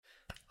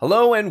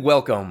Hello and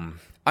welcome.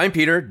 I'm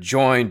Peter,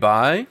 joined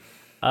by...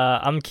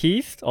 I'm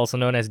Keith, also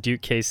known as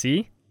Duke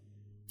KC.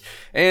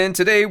 And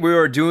today we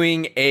are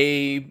doing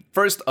a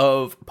first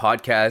of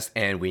podcast,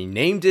 and we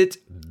named it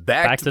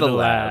Back to the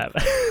Lab.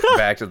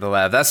 Back to the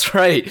Lab, that's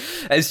right.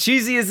 As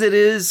cheesy as it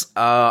is,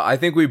 I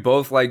think we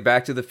both like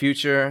Back to the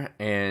Future,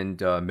 and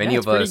many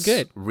of us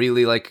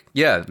really like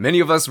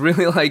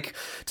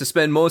to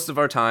spend most of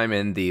our time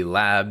in the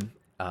lab,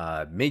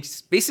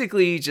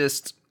 basically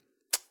just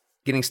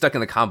getting stuck in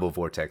the combo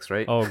vortex,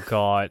 right? Oh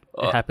god,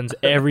 it happens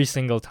every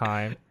single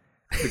time.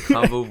 The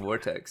combo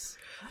vortex.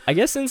 I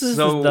guess since this is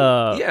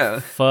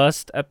the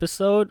first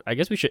episode, I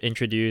guess we should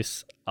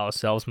introduce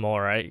ourselves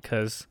more, right?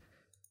 Because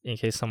in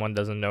case someone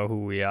doesn't know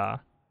who we are.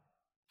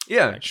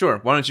 Yeah, sure.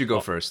 Why don't you go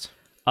first?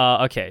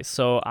 Okay,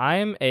 so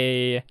I'm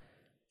a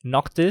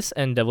Noctis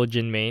and Devil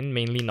Jin main,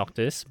 mainly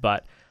Noctis,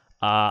 but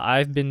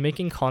I've been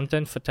making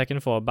content for Tekken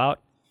for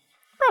about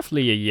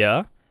roughly a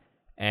year.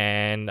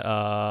 And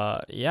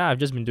I've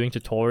just been doing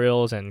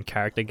tutorials and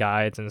character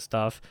guides and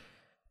stuff.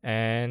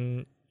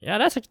 And yeah,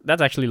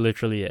 that's actually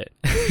literally it.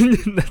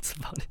 That's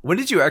about it. When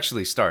did you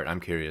actually start?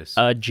 I'm curious.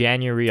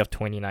 January of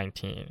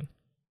 2019.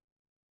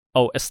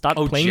 Oh,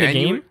 playing January? the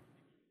game?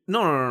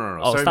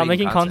 No. Oh, start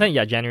making content?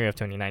 Yeah, January of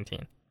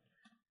 2019.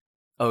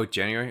 Oh,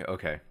 January?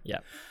 Okay. Yeah.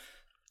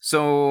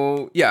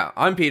 So, yeah,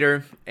 I'm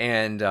Peter,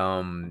 and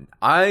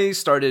I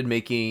started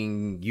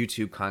making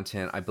YouTube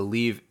content, I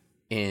believe,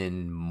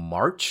 in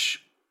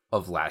March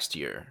of last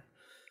year.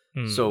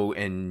 So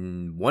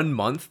in 1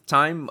 month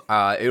time,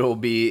 it'll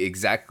be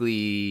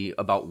exactly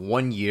about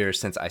 1 year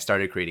since I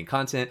started creating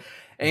content.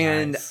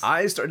 And nice.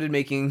 I started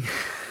making,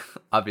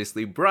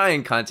 obviously,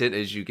 Brian content,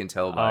 as you can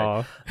tell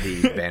by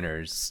the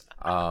banners.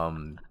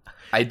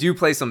 I do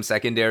play some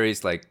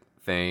secondaries like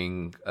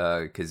Fang,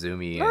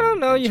 Kazumi,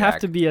 No, you Jack.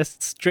 have to be a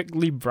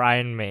strictly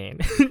Brian main.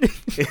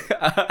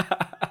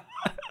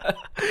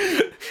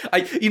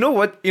 You know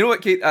what,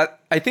 Kate?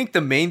 I think the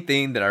main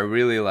thing that I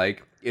really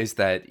like is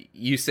that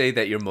you say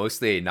that you're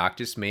mostly a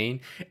Noctis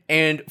main,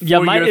 and for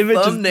your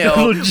thumbnail,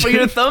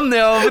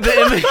 the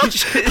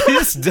image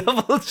is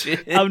Devil Jin.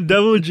 I'm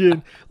Devil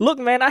Jin. Look,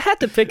 man, I had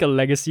to pick a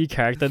legacy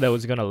character that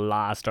was gonna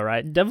last. All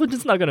right, Devil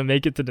Jin's not gonna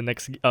make it to the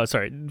next.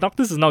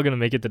 Noctis is not gonna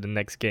make it to the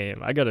next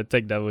game. I gotta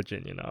take Devil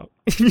Jin, you know.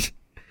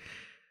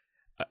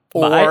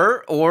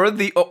 Or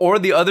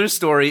the other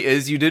story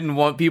is you didn't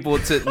want people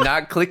to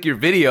not click your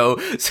video,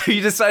 so you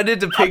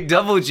decided to pick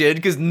Devil Jin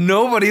because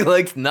nobody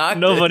likes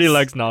Noctis. Nobody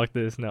likes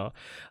Noctis, no.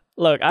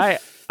 Look, I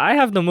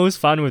have the most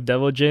fun with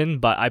Devil Jin,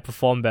 but I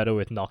perform better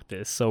with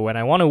Noctis. So when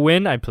I want to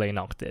win, I play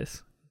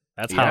Noctis.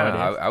 That's how it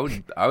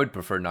is. I would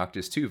prefer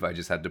Noctis too if I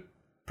just had to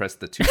press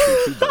the 2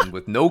 button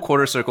with no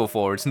quarter circle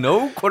forwards,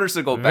 no quarter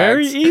circle backs.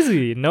 Very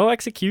easy, no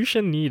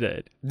execution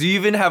needed. Do you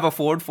even have a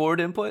forward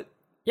input?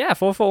 Yeah,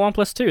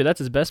 4-4-1+2. That's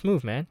his best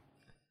move, man.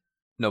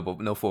 No, but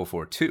no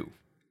 4-4-2.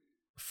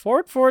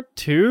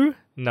 4-4-2?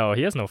 No,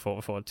 he has no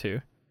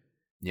 4-4-2.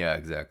 Yeah,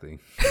 exactly.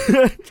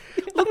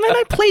 Look, man,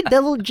 I played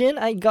Devil Jin.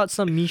 I got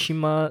some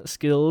Mishima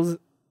skills.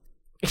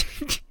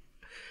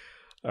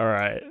 All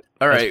right.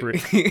 I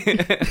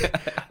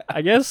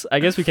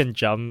guess we can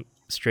jump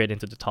straight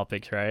into the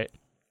topics, right?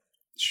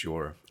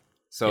 Sure.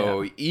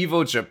 So,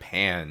 Evo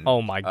Japan.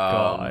 Oh my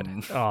god.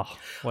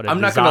 What a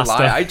I'm disaster. not going to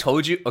lie. I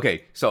told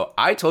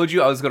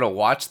you I was going to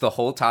watch the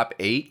whole top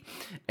 8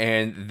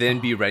 and then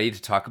be ready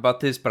to talk about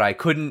this, but I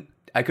couldn't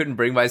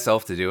bring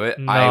myself to do it.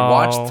 No.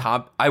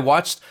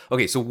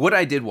 So what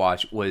I did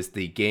watch was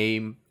the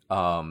game,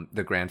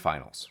 the grand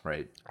finals,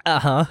 right?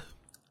 Uh-huh.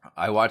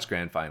 I watched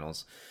grand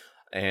finals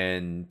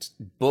and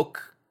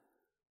Book.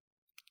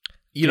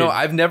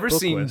 I've never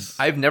seen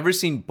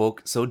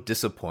Book so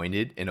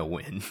disappointed in a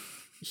win.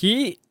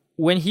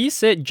 When he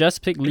said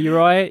just pick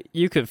Leroy,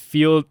 you could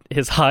feel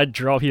his heart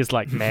drop. He was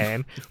like,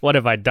 man, what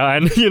have I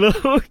done?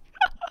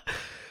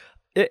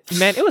 It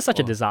was such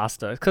a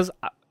disaster. Because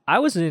I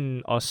was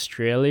in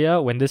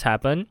Australia when this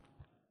happened.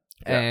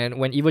 Yeah. And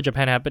when Evo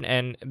Japan happened.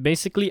 And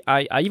basically,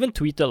 I even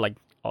tweeted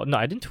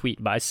I didn't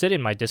tweet, but I said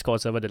in my Discord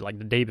server that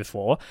the day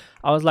before,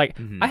 I was like,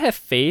 I have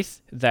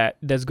faith that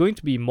there's going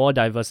to be more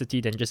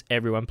diversity than just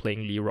everyone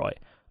playing Leroy.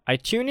 I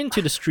tune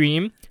into the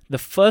stream, the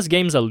first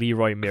game's a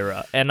Leroy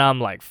mirror, and I'm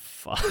like,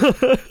 fuck,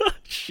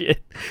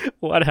 shit,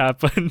 what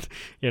happened,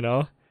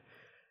 Yeah.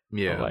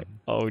 I'm like,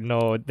 oh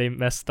no, they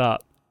messed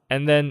up.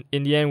 And then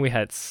in the end, we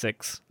had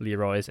 6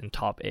 Leroys in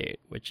top 8,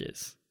 which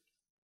is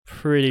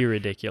pretty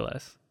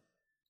ridiculous.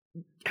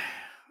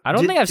 I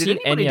don't think I've seen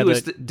any other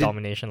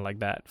domination like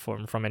that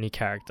from any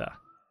character.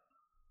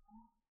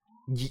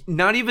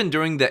 Not even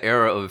during the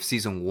era of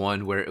season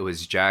 1 where it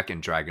was Jack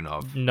and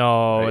Dragunov.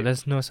 No, right?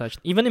 There's no such.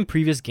 Even in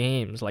previous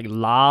games like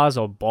Lars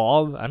or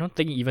Bob, I don't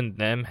think even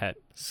them had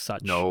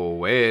such. No,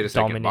 wait a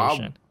second.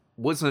 Domination.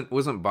 Bob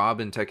wasn't Bob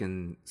in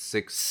Tekken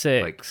 6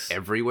 like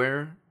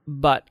everywhere?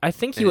 But I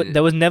think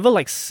there was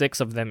never 6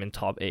 of them in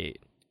top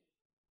 8.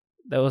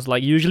 There was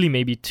usually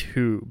maybe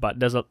 2,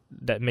 but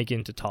that make it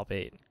into top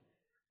 8.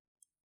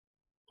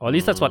 Or at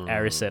least that's what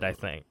Aris said, I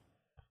think.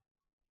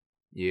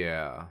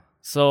 Yeah.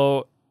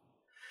 So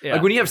Yeah.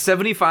 Like when you have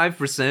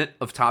 75%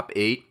 of top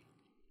 8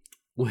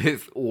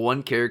 with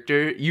one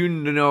character, you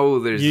know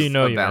there's You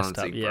know a you messed up,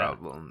 balancing yeah.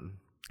 problem.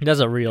 That's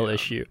a real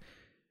issue.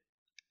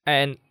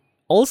 And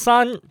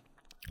Ulsan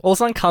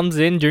comes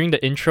in during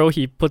the intro,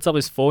 he puts up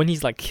his phone,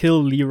 he's like,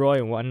 kill Leroy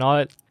and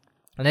whatnot.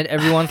 And then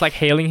everyone's like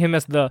hailing him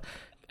as the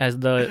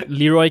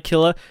Leroy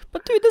killer.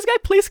 But dude, this guy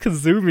plays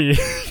Kazumi.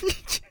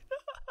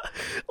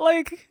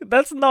 Like,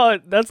 that's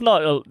not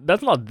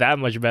that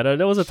much better.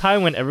 There was a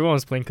time when everyone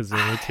was playing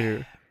Kazumi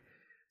too.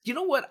 You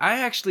know what? I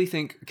actually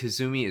think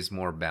Kazumi is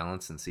more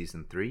balanced in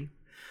season 3.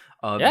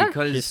 Yeah,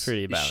 because she's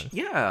pretty balanced.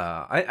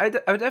 I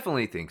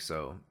definitely think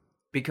so.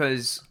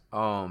 Because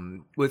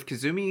with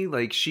Kazumi,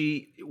 like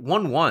she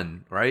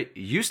 1-1, right?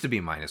 It used to be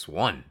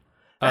 -1.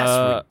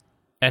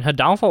 And her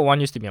downfall 1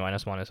 used to be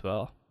 -1 as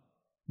well.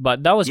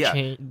 But that was Yeah.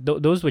 changed.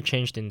 Those were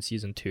changed in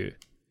season 2.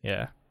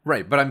 Yeah.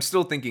 Right, but I'm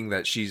still thinking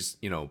that she's,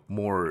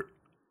 more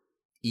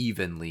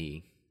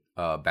evenly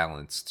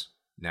balanced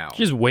now.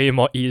 She's way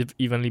more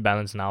evenly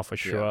balanced now for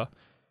sure.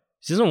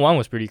 Season 1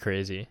 was pretty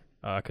crazy,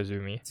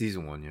 Kazumi.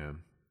 Season 1, yeah.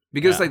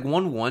 Because Yeah. like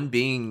 1-1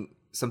 being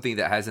something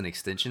that has an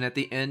extension at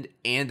the end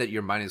and that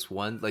you're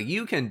 -1, like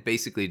you can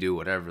basically do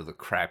whatever the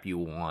crap you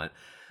want.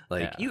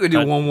 Like Yeah. you could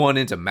do 1-1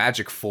 into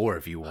Magic 4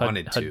 if you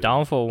wanted Her to.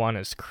 downfall 1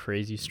 is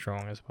crazy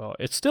strong as well.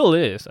 It still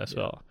is as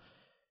well.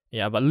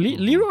 Yeah, but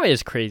Leroy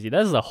is crazy.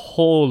 There's a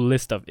whole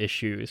list of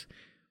issues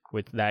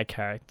with that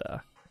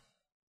character.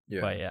 Yeah.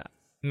 But yeah.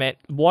 Man,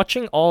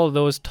 watching all of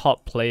those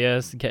top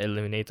players get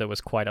eliminated was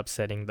quite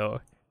upsetting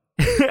though.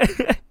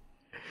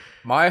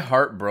 My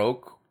heart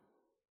broke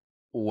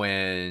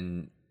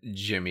when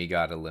Jimmy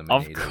got Of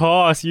eliminated.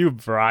 course, you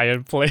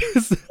Brian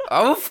players.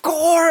 Of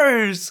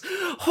course!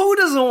 Who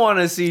doesn't want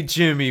to see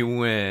Jimmy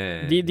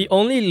win? The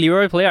only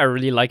Leroy player I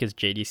really like is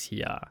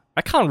JDCR.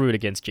 I can't root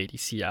against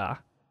JDCR.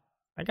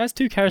 That guy's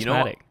too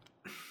charismatic.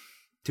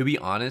 To be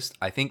honest,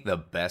 I think the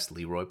best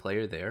Leroy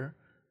player there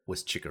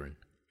was Chikarin.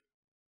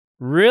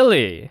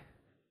 Really?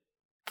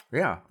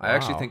 Yeah, I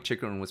actually Wow. think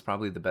Chikarin was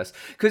probably the best.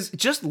 Because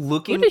just Who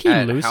looking did he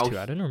at lose how... to?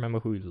 I don't remember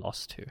who he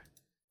lost to.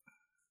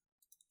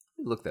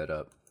 Look that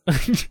up.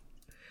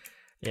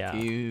 Yeah.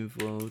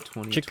 Evo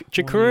 2020...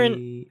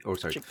 Chikarin- Oh,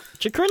 sorry.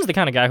 Chikarin's the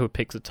kind of guy who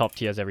picks the top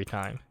tiers every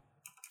time.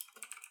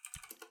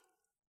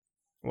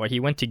 Well, he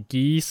went to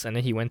Geese, and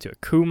then he went to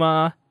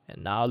Akuma,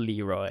 and now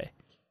Leroy.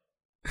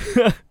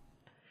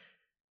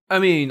 I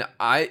mean,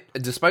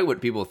 despite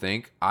what people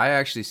think, I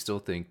actually still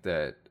think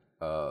that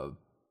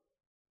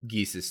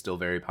Geese is still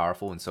very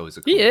powerful, and so is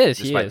Akuma. He is,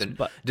 despite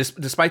but...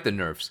 despite the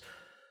nerfs.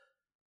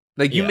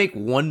 Like, you Yeah. make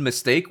one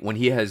mistake when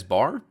he has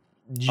bar,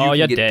 you Oh, can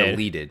you're get dead.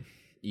 deleted.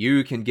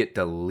 You can get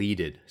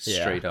deleted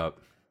straight up.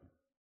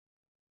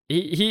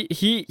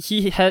 He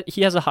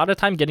has a harder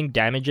time getting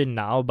damage in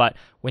now, but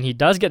when he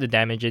does get the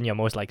damage in, you're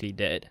most likely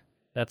dead.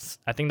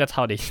 I think that's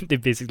how they they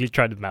basically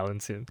try to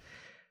balance him.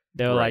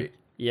 They were like, Right.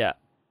 yeah,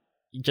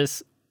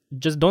 just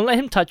don't let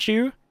him touch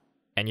you,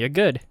 and you're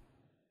good.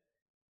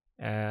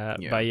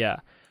 But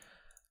yeah,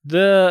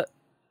 the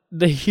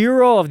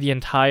hero of the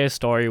entire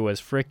story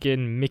was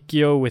frickin'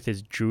 Mikio with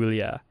his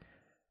Julia.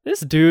 This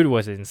dude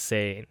was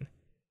insane.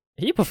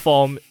 He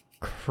performed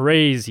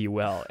crazy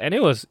well, and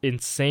it was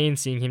insane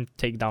seeing him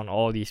take down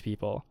all these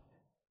people.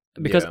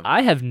 Because Yeah.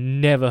 I have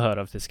never heard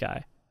of this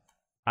guy.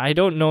 I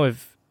don't know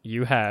if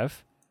you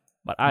have,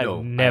 but I've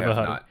No, never I have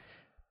heard. not.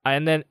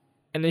 And then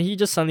he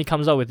just suddenly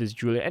comes out with his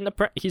Julia, and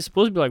he's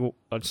supposed to be like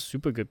a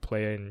super good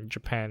player in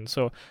Japan.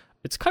 So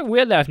it's quite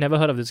weird that I've never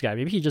heard of this guy.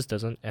 Maybe he just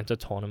doesn't enter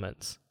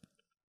tournaments.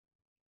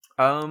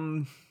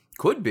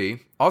 Could be.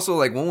 Also,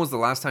 like, when was the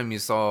last time you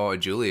saw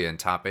Julia in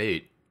top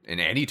 8 in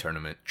any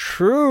tournament?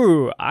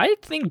 True. I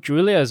think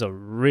Julia is a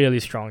really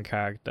strong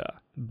character,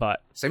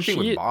 but Same thing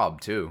with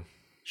Bob too.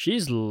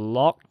 she's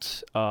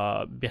locked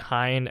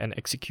behind an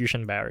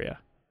execution barrier.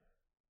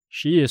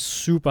 She is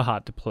super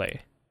hard to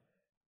play.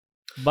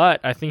 But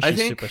I think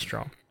she's super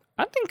strong.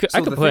 I think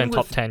I could put her in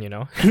top 10, you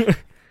know?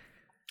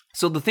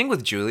 So the thing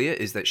with Julia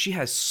is that she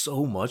has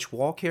so much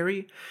wall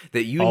carry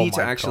that you Oh need to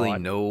my actually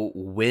God. know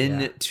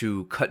when Yeah.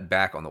 to cut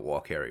back on the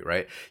wall carry,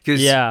 right?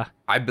 Because Yeah.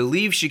 I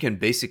believe she can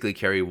basically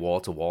carry wall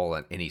to wall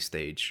at any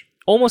stage.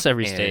 Almost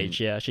every And-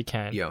 stage, yeah, she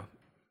can. Yeah.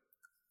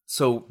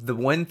 So the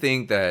one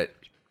thing that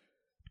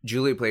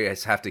Julia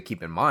players have to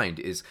keep in mind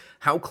is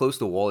how close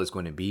the wall is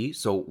going to be.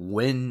 So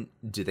when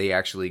do they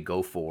actually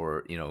go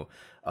for,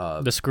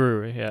 The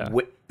screw, yeah.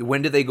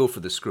 when do they go for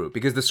the screw?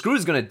 Because the screw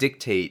is going to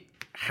dictate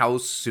how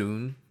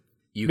soon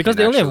you Because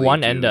can they only have actually one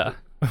do- ender,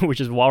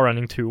 which is wall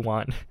running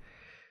 2-1.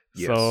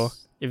 So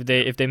Yes.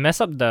 if they mess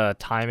up the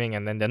timing,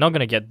 and then they're not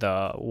gonna get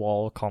the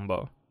wall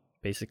combo,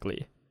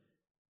 basically.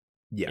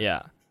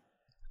 Yeah.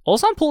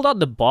 Ulsan pulled out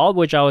the Bob,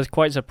 which I was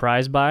quite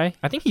surprised by.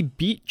 I think he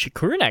beat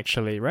Chikurin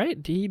actually,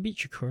 right? Did he beat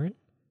Chikurin?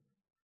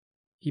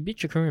 He beat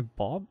Chikurin with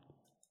Bob?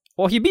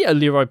 Well, he beat a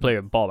Leroy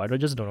player with Bob. I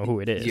just don't know who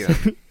it is.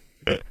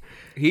 Yeah.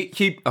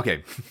 He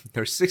okay.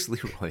 There's 6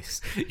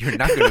 Leroys. You're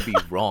not going to be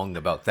wrong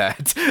about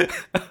that.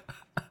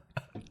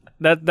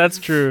 That's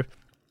true.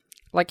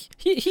 Like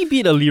he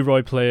beat a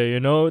Leroy player, you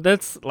know?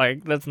 That's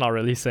not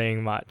really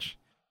saying much.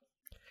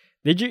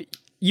 Did you?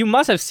 You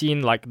must have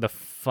seen like the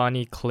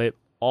funny clip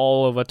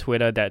all over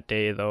Twitter that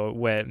day though,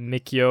 where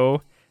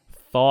Mikio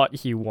thought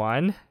he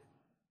won.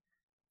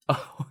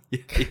 Oh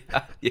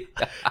yeah.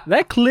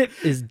 That clip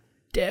is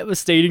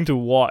devastating to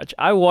watch.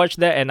 I watched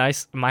that and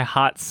my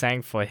heart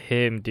sank for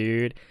him,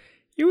 dude.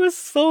 He was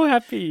so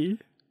happy.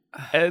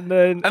 And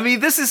then I mean,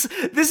 this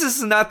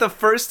is not the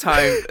first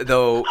time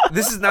though.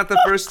 This is not the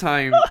first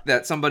time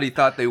that somebody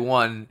thought they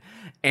won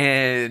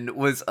and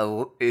was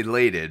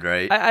elated,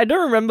 right? I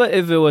don't remember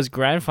if it was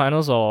grand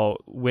finals or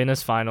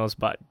winners finals,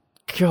 but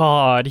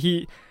God,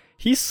 he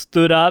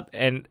stood up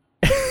and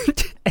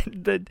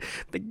and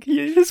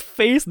his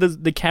face,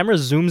 the camera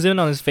zooms in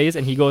on his face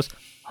and he goes,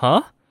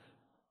 "Huh?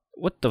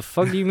 What the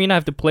fuck do you mean I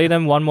have to play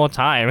them one more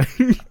time?"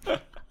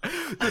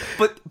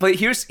 But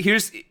here's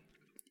the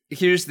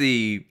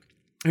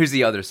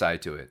other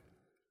side to it.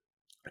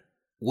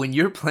 When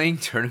you're playing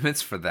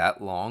tournaments for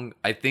that long,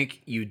 I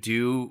think you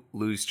do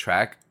lose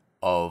track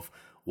of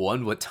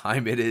one, what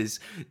time it is,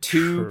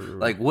 two, True.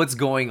 like what's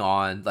going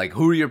on, like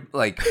who you're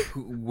like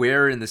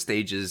where in the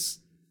stages.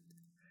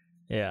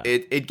 Yeah.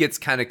 It gets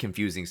kind of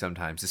confusing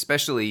sometimes,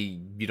 especially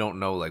you don't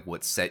know like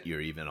what set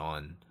you're even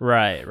on.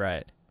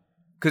 Right.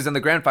 Because in the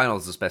grand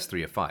finals it's best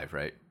 3 of 5,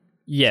 right?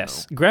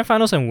 Yes. So, grand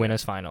finals and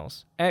winners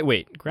finals.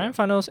 Wait, grand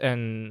finals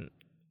and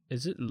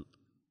is it?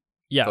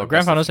 Yeah, Oh, grand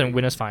best of finals and three.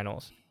 winners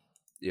finals.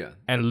 Yeah.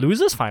 And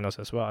losers finals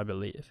as well, I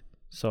believe.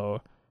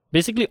 So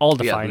basically all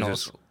the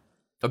finals.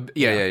 Losers.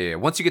 Yeah.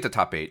 Once you get to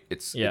top 8,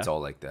 it's Yeah.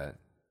 all like that.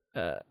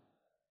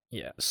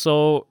 Yeah.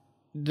 So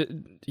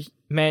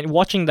man,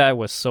 watching that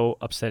was so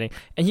upsetting,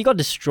 and he got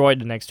destroyed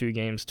the next 2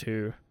 games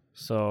too.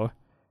 So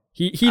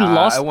he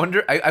lost. I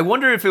wonder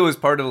if it was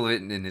part of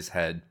it in his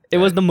head. It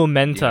was the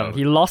momentum. you know,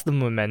 He lost the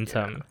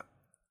momentum,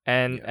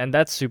 and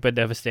that's super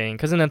devastating.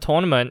 Because in a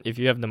tournament, if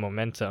you have the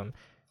momentum,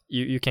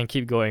 you can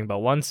keep going. But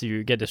once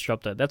you get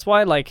disrupted, that's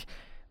why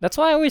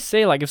I always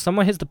say, like, if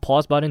someone hits the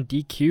pause button,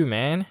 DQ,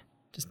 man,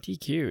 just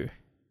DQ.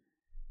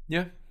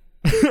 Yeah.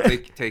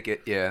 Take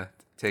it. Yeah,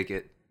 take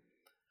it.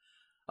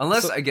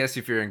 Unless I guess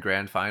if you're in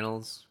grand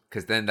finals,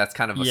 because then that's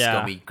kind of a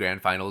scummy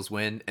grand finals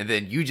win, and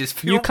then you just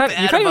feel bad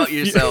about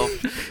yourself.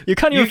 You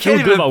can't even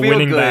feel good about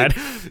winning good.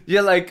 that.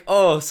 You're like,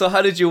 oh, so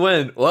how did you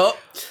win? Well,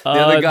 the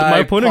other guy, my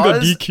opponent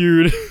got paused.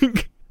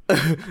 DQ'd.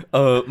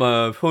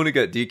 My opponent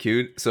got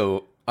DQ'd,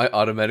 so I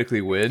automatically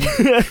win.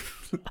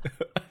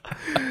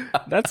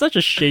 That's such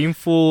a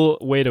shameful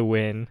way to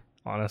win,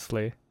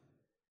 honestly.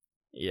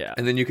 Yeah.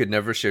 And then you could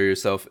never show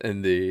yourself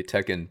in the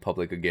Tekken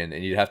public again,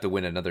 and you'd have to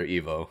win another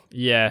Evo.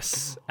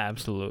 Yes,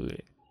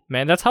 absolutely.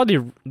 Man, that's how they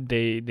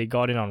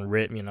got in on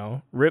Rip, you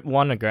know? Rip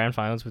won the grand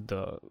finals with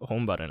the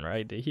home button,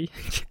 right? Did he?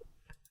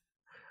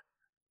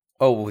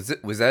 Oh, was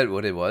that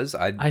what it was?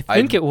 I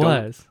think it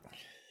was.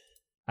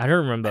 I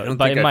don't remember,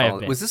 but it might have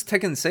been. Was this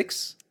Tekken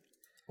 6?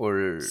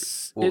 Or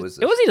what was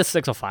it? It was either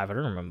 6 or 5, I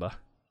don't remember.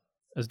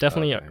 It was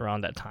definitely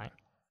around that time.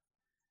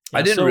 I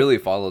Yeah, didn't really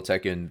follow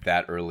Tekken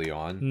that early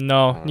on.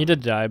 No, neither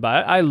did I,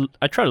 but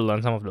I tried to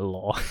learn some of the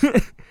lore.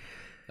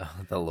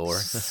 The lore.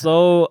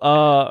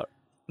 So,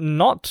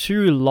 not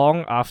too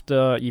long after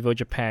Evo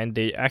Japan,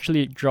 they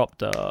actually dropped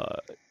the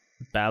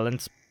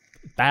balance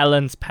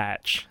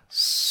patch,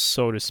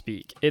 so to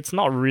speak. It's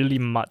not really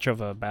much of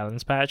a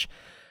balance patch.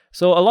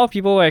 So a lot of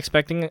people were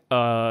expecting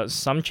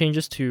some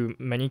changes to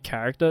many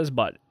characters,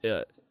 but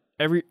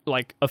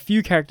a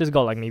few characters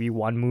got like maybe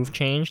one move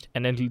changed,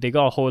 and then they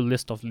got a whole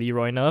list of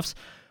Leroy nerfs,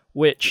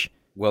 which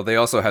Well, they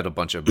also had a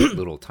bunch of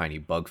little tiny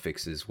bug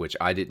fixes, which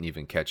I didn't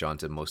even catch on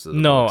to most of the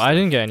no, bugs. I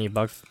didn't get any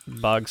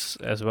bugs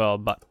as well,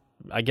 but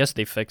I guess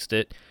they fixed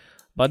it.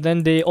 But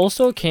then they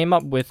also came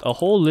up with a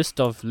whole list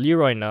of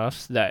Leroy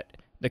nerfs that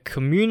the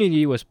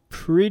community was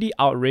pretty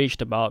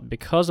outraged about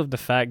because of the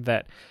fact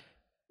that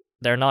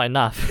they're not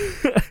enough.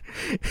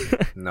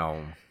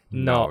 No,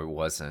 No. it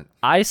wasn't.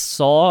 I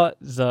saw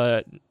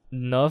the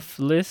nerf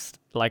list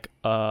like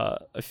a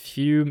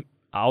few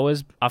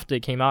hours after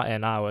it came out,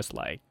 and I was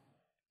like,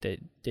 they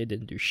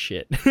didn't do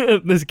shit.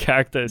 This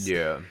character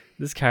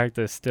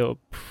is still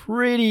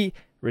pretty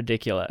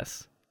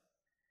ridiculous.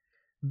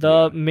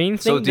 The main thing.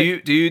 So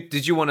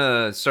did you want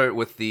to start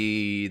with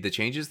the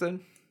changes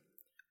then?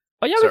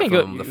 Oh yeah, start we can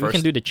go. from the We first-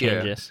 can do the yeah.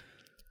 changes.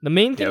 The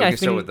main thing Yeah, we I can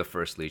start think with the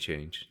firstly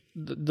change.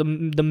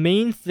 the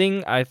main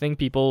thing I think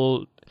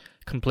people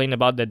complain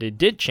about that they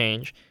did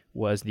change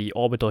was the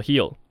orbital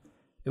heal.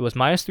 It was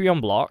 -3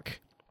 on block,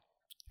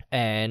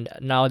 and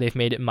now they've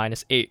made it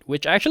 -8,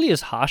 which actually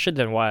is harsher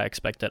than what I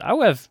expected. I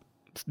would have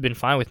been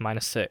fine with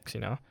 -6,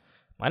 you know.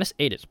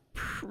 -8 is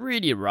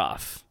pretty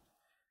rough,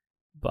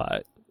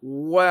 but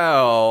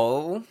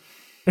Well,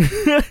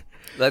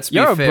 let's be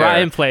you're fair. a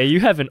Brian player. You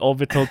have an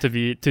orbital to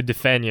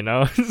defend, you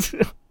know.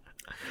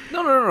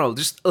 No.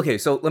 Just okay.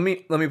 So let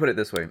me put it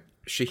this way: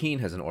 Shaheen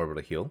has an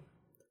orbital heal.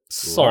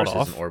 Sort Lars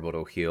has of. an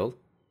orbital heal.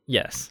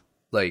 Yes.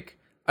 Like,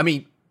 I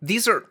mean,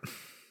 these are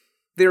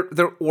they're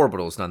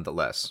orbitals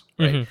nonetheless,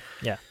 right?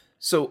 Yeah.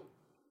 So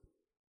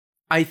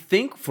I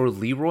think for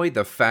Leroy,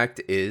 the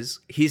fact is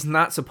he's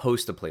not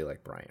supposed to play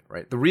like Brian,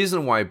 right? The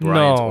reason why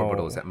Brian's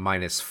orbital is at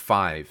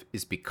 -5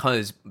 is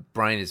because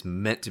Brian is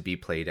meant to be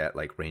played at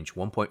like range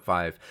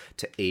 1.5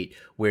 to 8,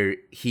 where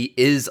he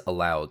is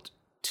allowed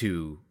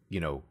to,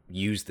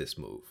 use this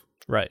move.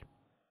 Right.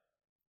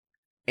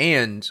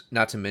 And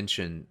not to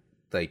mention,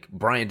 like,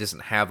 Brian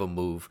doesn't have a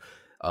move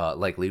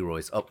like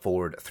Leroy's up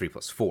forward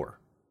 3+4.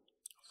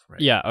 Right?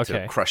 Yeah,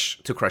 okay.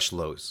 To crush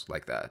lows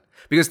like that.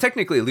 Because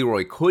technically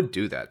Leroy could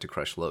do that to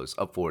crush lows,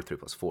 up forward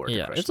 3+4.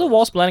 Yeah, it's a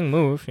wall splitting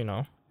move,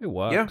 It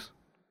works. Yeah.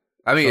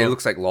 I mean, it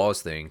looks like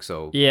Law's thing,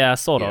 so... Yeah,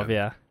 sort of,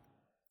 yeah.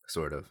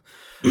 Sort of.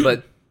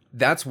 But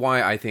that's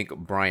why I think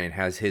Brian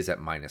has his at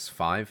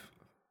 -5,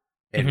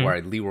 and why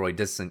Leroy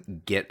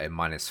doesn't get a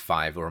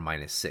 -5 or a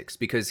 -6,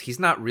 because he's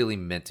not really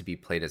meant to be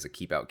played as a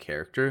keep-out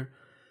character.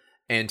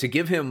 And to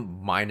give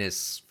him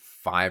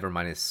 -5 or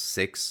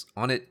 -6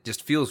 on it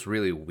just feels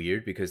really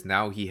weird, because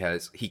now he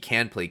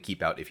can play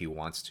keep out if he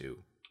wants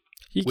to,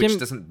 which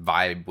doesn't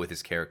vibe with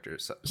his character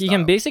style. He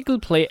can basically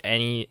play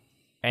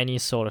any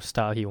sort of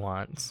style he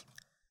wants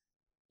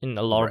in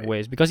a lot of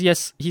ways, because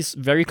he's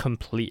very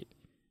complete.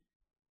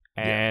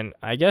 And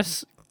I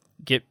guess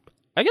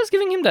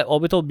giving him that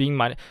orbital being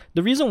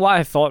the reason why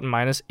I thought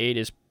 -8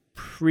 is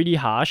pretty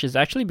harsh is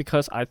actually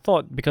because I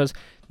thought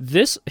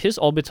his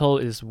orbital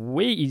is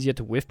way easier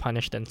to whiff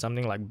punish than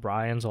something like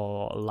Brian's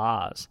or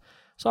Lars.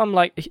 So I'm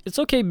like, it's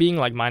okay being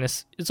like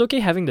it's okay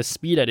having the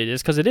speed that it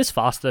is, because it is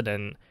faster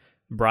than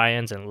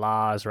Brian's and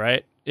Lars,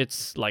 right?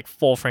 It's like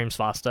 4 frames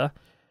faster,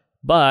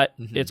 but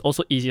it's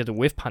also easier to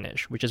whiff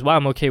punish, which is why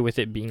I'm okay with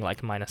it being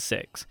like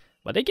 -6.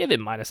 But they gave it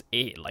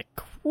 -8, like,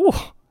 whew.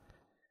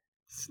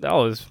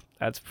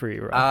 That's pretty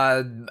rough.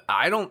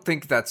 I don't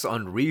think that's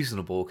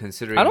unreasonable,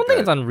 considering I don't think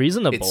it's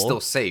unreasonable. It's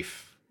still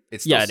safe.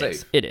 It's still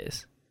safe. It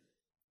is.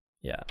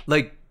 Yeah.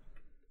 Like,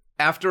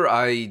 after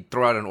I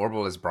throw out an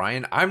orbital as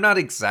Brian, I'm not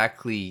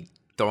exactly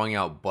throwing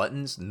out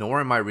buttons, nor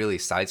am I really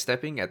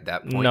sidestepping at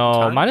that point in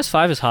time.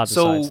 -5 is hard to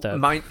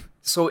sidestep.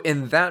 So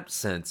in that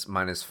sense,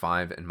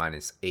 -5 and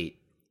 -8,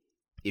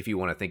 if you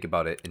want to think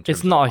about it in terms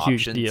it's not of a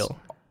huge options, deal.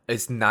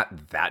 It's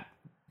not that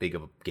big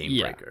of a game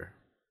breaker.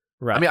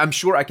 Right. I mean, I'm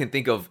sure I can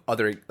think of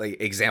other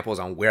examples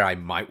on where I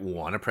might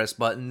want to press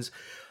buttons,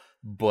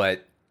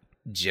 but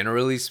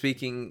generally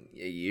speaking,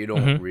 you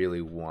don't really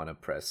want to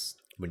press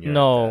when you're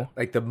at that.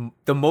 Like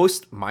the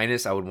most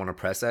minus I would want to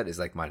press at is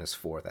like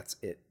 -4. That's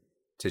it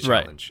to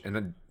challenge. And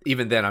then,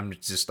 even then, I'm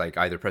just like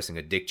either pressing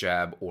a dick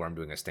jab or I'm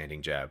doing a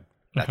standing jab.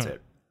 That's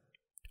it.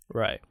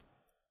 Right.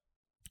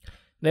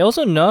 They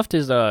also nerfed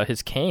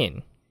his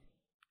cane,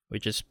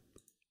 which is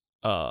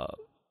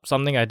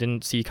something I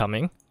didn't see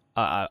coming.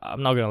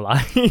 I'm not gonna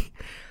lie.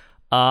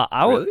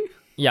 Really?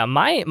 Yeah,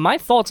 my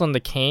thoughts on the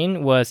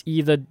cane was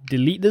either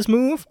delete this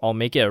move or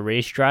make it a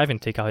rage drive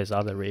and take out his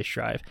other rage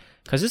drive,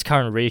 because his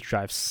current rage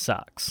drive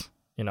sucks,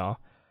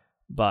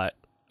 But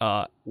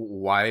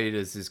why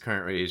does his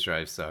current rage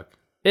drive suck?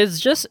 It's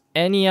just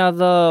any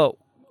other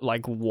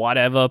like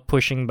whatever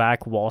pushing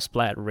back wall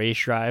splat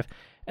rage drive,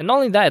 and not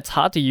only that, it's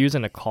hard to use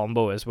in a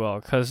combo as well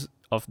because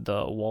of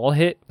the wall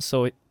hit.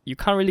 So you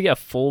can't really get a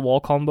full wall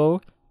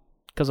combo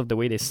because of the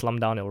way they slump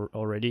down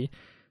already.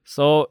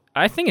 So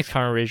I think its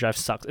current rage drive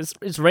sucks.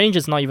 Its range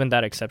is not even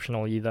that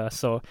exceptional either,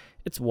 so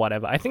it's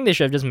whatever. I think they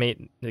should have just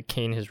made the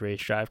cane his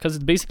rage drive, because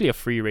it's basically a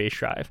free rage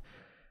drive.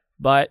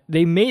 But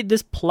they made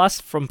this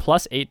from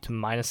 +8 to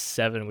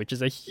 -7, which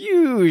is a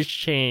huge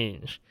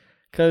change.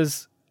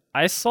 Because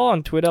I saw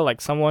on Twitter like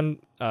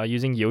someone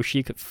using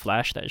Yoshi could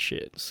flash that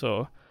shit,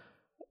 so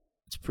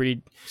it's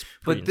pretty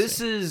but insane. This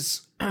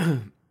is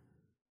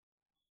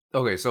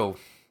okay. So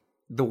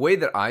the way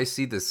that I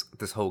see this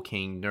whole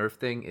cane nerf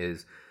thing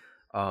is,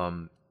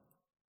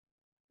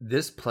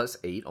 this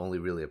 +8 only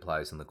really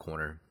applies in the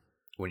corner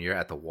when you're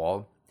at the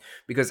wall,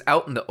 because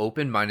out in the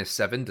open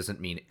 -7 doesn't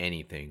mean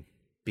anything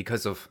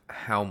because of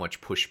how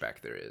much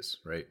pushback there is,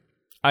 right?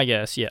 I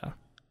guess, yeah.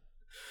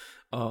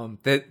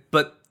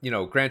 But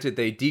granted,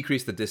 they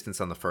decrease the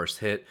distance on the first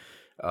hit.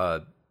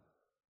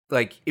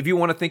 Like, if you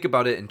want to think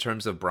about it in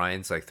terms of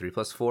Brian's like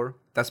 3+4,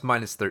 that's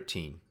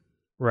 -13,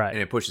 right?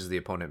 And it pushes the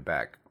opponent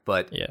back.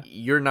 But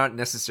you're not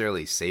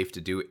necessarily safe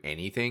to do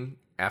anything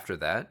after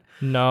that.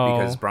 No,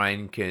 because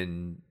Brian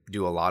can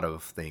do a lot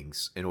of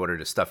things in order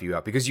to stuff you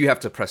out, because you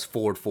have to press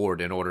forward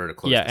in order to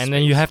close. Yeah, and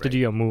then you have to do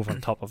your move on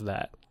top of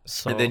that.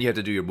 So and then you have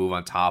to do your move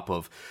on top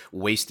of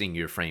wasting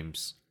your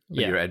frames,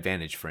 your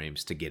advantage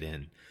frames to get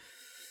in.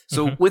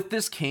 So with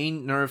this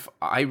cane nerf,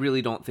 I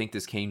really don't think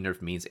this cane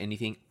nerf means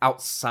anything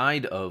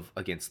outside of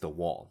against the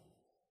wall.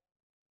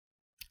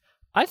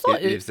 I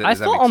thought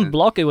on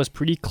block it was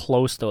pretty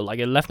close though. Like,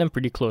 it left them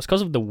pretty close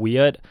because of the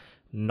weird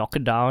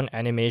knockdown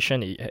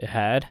animation it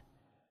had.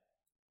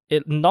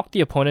 It knocked the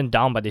opponent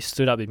down, but they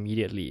stood up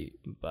immediately.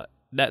 But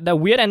that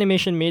weird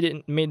animation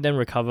made them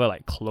recover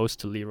like close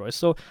to Leroy.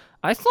 So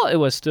I thought it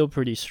was still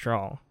pretty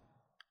strong.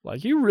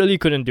 Like, you really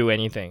couldn't do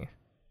anything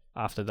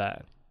after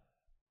that,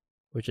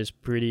 which is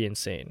pretty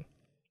insane.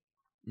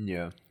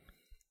 Yeah.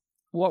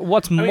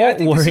 What's more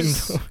worrying though,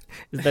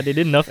 is that they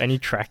didn't nerf any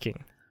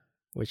tracking.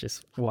 which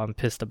is what I'm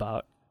pissed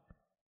about.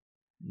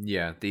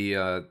 Yeah,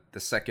 the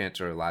second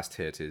or last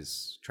hit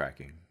is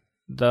tracking.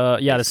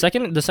 The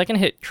second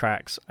hit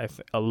tracks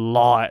a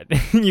lot.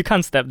 You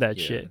can't step that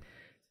shit.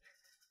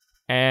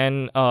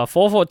 And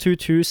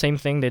 4422, same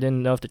thing. They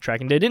didn't nerf the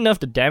tracking. They didn't nerf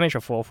the damage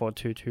of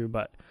 4422,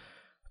 but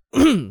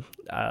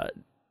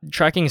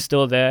tracking is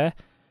still there.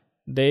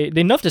 They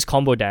nerfed this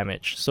combo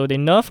damage, so they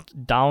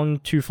nerfed down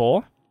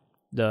 2-4,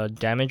 the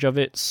damage of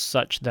it,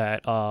 such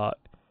that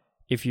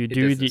if you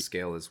do the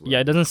scale as well. Yeah,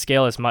 it doesn't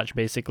scale as much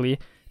basically.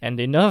 And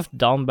they nerfed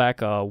down back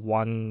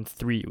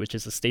 1-3, which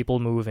is a staple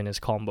move in his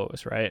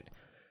combos, right?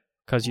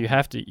 Because you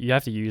have to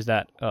use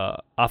that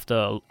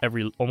after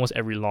almost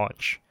every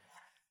launch.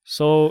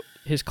 So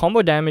his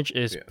combo damage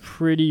is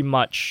pretty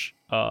much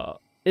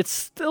it's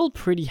still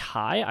pretty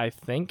high, I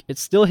think. It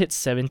still hits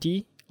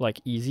 70 like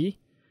easy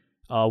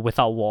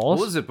without walls.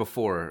 What was it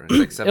before? It was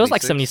like 76? It was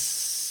like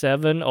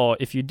 77, or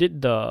if you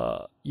did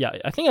I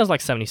think it was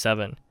like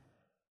 77.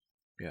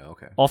 Yeah,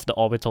 okay. Off the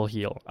orbital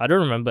heal. I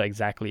don't remember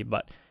exactly,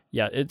 but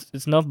yeah, it's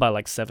nerfed by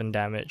like 7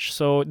 damage.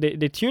 So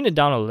they tuned it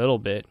down a little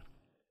bit.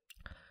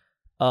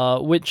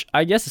 Which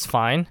I guess is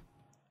fine.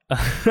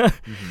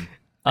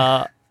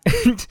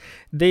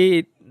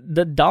 The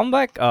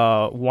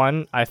downback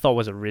one I thought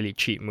was a really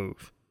cheap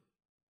move.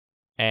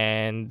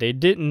 And they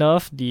did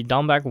nerf the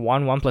downback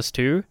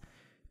 1/1+2.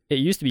 It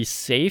used to be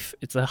safe.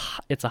 It's a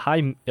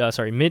high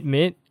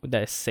mid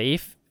that is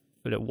safe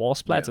with the wall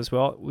splats as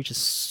well, which is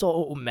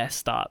so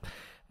messed up.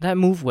 That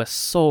move was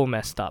so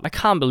messed up. I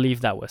can't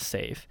believe that was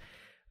safe.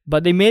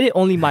 But they made it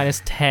only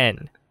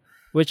 -10,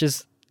 which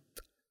is,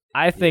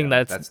 I think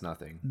that's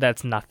nothing.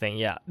 That's nothing.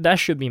 Yeah, that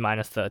should be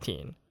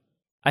 -13.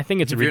 I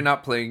think it's if you're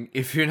not playing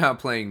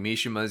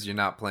Mishimas, you're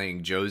not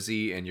playing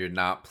Josie, and you're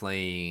not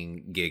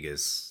playing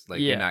Gigas. Like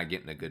you're not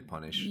getting a good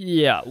punish.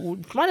 Yeah,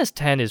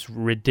 -10 is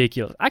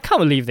ridiculous. I can't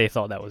believe they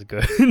thought that was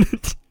good.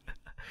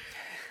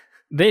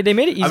 They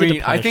made it easy to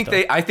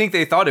punish. I think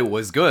they thought it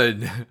was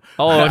good.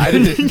 Oh, I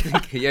didn't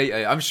think,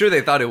 yeah, I'm sure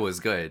they thought it was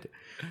good.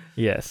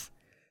 Yes.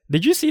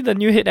 Did you see the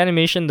new hit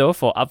animation though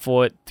for up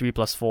forward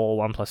 3+4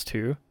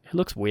 1+2? It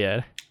looks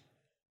weird.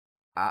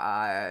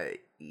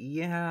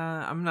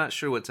 Yeah, I'm not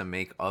sure what to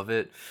make of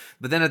it.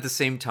 But then at the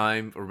same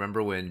time,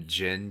 remember when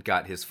Jin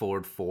got his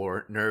forward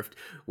 4 nerfed,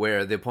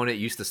 where the opponent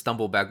used to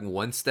stumble back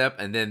 1 step,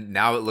 and then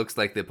now it looks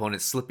like the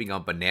opponent's slipping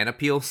on banana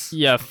peels?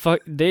 Yeah,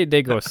 fuck, they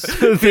go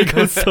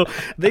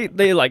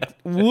they like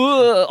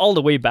whoa, all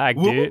the way back,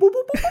 dude.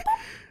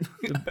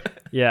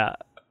 Yeah.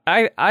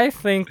 I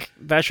think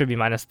that should be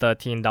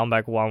 -13, down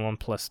back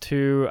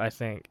 1/1+2. I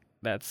think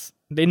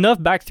they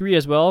nerfed back 3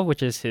 as well,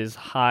 which is his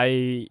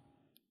high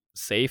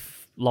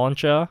safe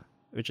launcher,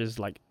 which is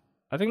like,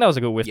 I think that was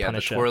a good whiff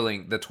punisher.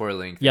 The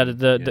twirling. Yeah,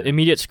 the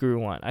immediate screw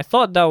one. I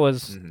thought that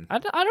was. I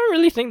don't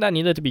really think that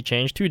needed to be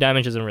changed. 2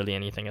 damage isn't really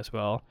anything as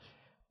well,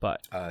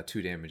 but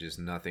 2 damage is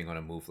nothing on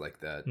a move like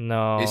that.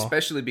 No,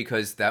 especially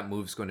because that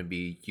move's going to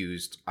be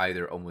used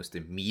either almost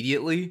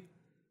immediately.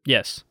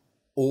 Yes.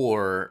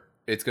 Or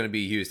it's going to be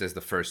used as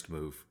the first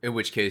move, in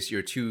which case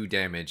your 2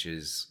 damage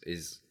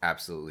is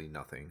absolutely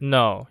nothing.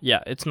 No,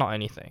 yeah, it's not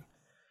anything.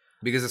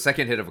 Because the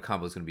second hit of a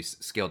combo is going to be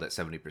scaled at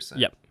 70%.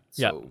 Yep.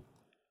 So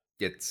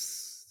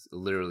it's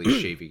literally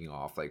shaving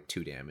off like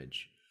 2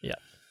 damage. Yeah.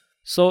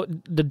 So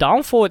the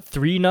down forward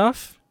 3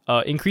 nerf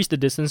increase the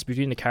distance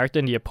between the character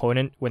and the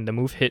opponent when the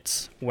move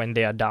hits when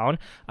they are down.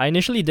 I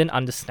initially didn't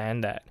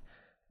understand that.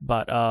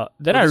 But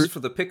then this is for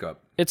the pickup.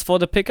 It's for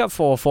the pickup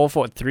for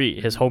 443,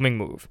 his homing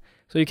move.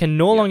 So you can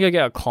no longer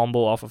get a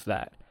combo off of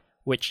that.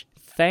 Which,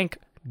 thank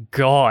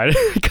God.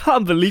 I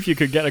can't believe you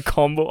could get a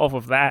combo off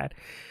of that.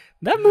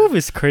 That move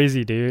is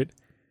crazy, dude.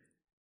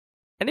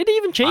 And they didn't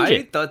even change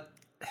it.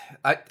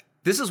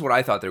 This is what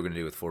I thought they were going to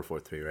do with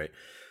 443, right?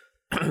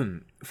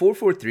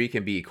 443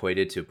 can be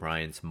equated to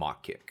Brian's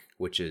mock kick,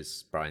 which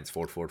is Brian's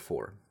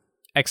 444.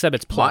 Except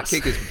it's plus.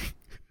 Mock kick is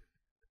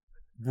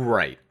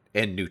right,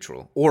 and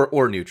neutral.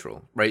 Or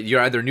neutral, right?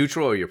 You're either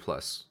neutral or you're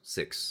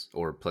 +6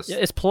 or plus. Yeah,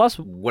 it's plus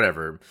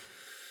whatever.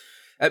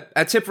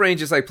 At tip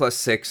range it's like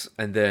 +6,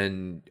 and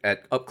then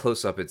at up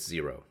close up it's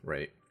 0,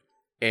 right?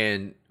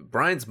 And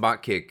Brian's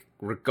mock kick,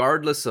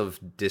 regardless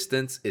of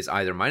distance, is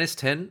either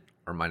 -10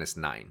 or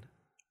 -9.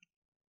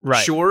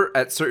 Right. Sure,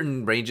 at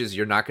certain ranges,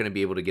 you're not going to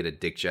be able to get a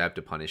dick jab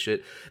to punish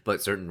it,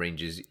 but certain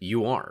ranges,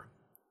 you are.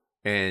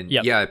 And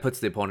yeah, it puts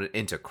the opponent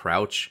into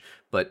crouch,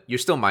 but you're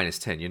still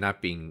 -10. You're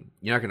not going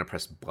to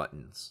press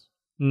buttons.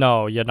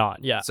 No, you're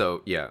not. Yeah.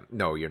 So, yeah,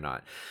 no, you're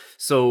not.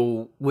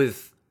 So,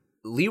 with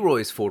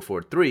Leroy's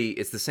 443,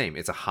 it's the same.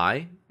 It's a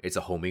high, it's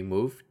a homing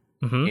move,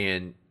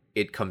 and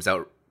it comes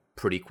out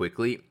pretty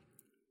quickly,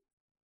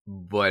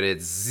 but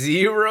it's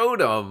 0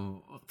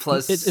 to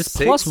 +6. It's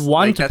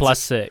 +1 to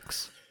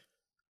 +6.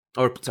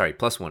 Or sorry,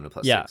 +1 to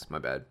 +6. Yeah. My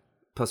bad.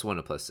 +1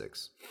 to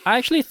 +6. I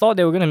actually thought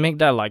they were gonna make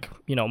that like,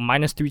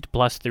 -3 to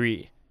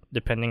 +3,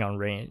 depending on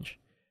range,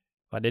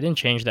 but they didn't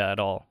change that at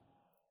all.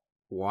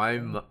 Why?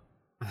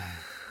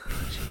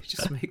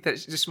 Just make that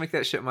shit -9. Just make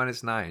that shit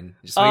 -9.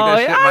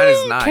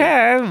 I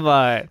can,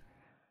 but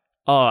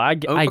I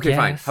okay, guess.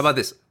 fine. How about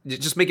this?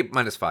 Just make it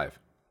 -5.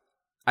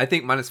 I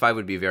think -5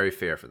 would be very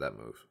fair for that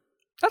move.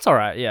 That's all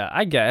right. Yeah,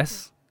 I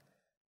guess.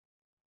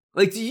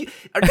 Like,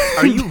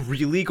 are you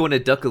really going to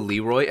duck a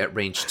Leroy at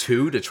range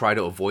 2 to try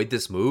to avoid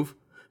this move?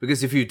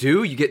 Because if you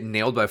do, you get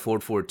nailed by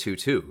forward forward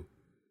 2-2.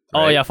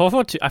 Right? Oh yeah,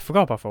 4-4-2. I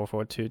forgot about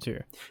 4-4-2 too.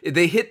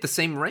 They hit the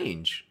same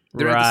range.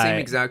 They're at the same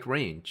exact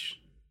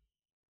range.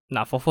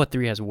 Nah,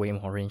 4-4-3 has way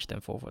more range than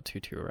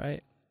 4-4-2-2,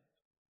 right?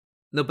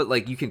 No, but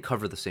like you can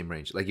cover the same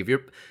range. Like if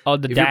you're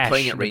dash, you're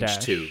playing at range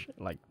 2,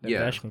 like the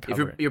dash can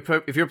cover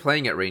if you're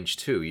playing at range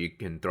 2, you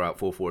can throw out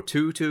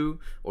 4-4-2-2,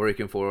 or you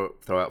can throw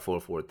out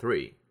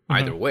 4-4-3.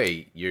 Either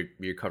way,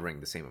 you're covering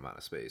the same amount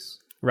of space.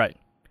 Right.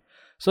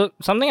 So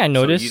something I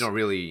noticed you don't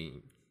really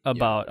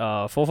about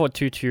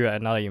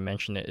 4-4-2-2, now that you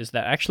mention it, is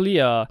that actually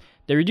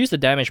they reduce the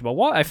damage. But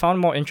what I found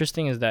more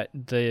interesting is that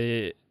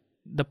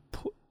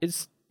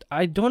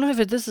I don't know if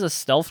this is a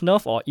stealth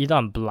nerf or either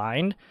I'm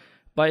blind,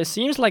 but it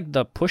seems like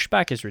the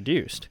pushback is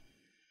reduced.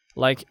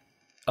 Like,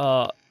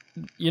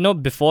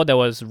 before there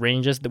was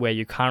ranges where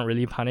you can't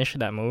really punish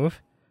that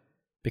move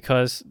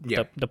because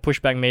the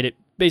pushback made it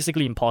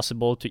basically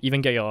impossible to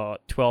even get your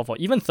 12 or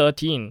even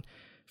 13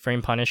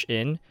 frame punish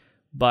in.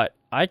 But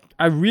I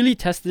really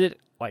tested it.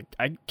 Like,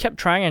 I kept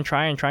trying,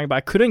 but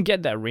I couldn't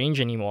get that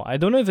range anymore. I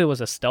don't know if it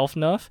was a stealth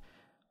nerf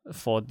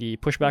for the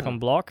pushback on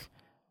block,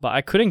 but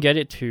I couldn't get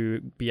it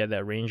to be at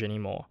that range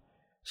anymore.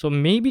 So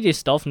maybe they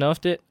stealth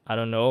nerfed it. I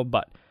don't know,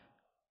 but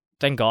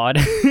thank God.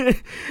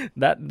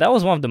 that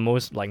was one of the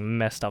most like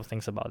messed up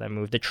things about that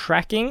move. The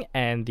tracking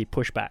and the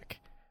pushback.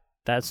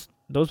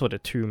 Those were the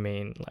two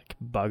main like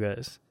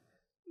buggers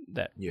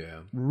that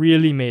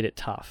really made it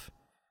tough.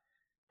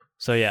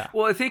 So yeah.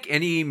 Well, I think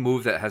any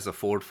move that has a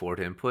forward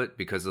input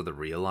because of the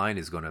realign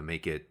is going to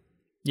make it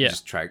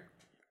just track.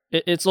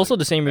 It's also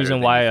the same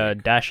reason why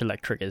Dash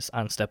Electric is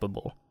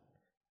unsteppable.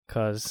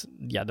 Because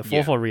the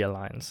 4-4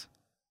 realigns.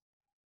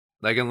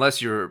 Like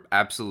unless you're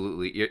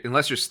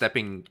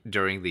stepping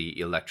during the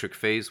electric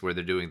phase where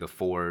they're doing the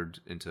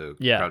forward into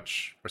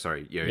crouch,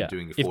 you're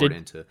doing the forward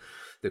into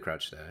the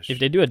crouch dash. If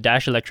they do a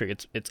Dash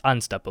Electric, it's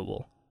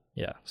unsteppable.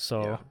 Yeah.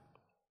 So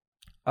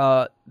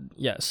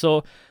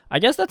so I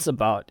guess that's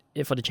about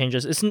it for the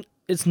changes.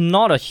 It's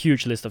not a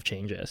huge list of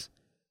changes.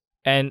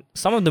 And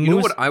some of the moves... You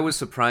know what I was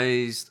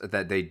surprised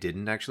that they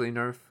didn't actually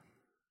nerf?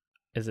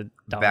 Is it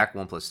down? Back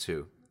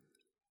 1+2.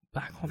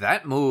 Back 1.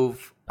 That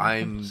move,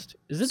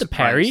 Is it the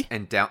parry?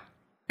 And down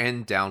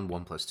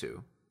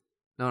 1+2.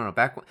 No.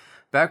 Back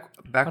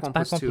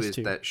 1+2 is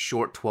that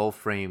short 12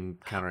 frame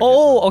counter.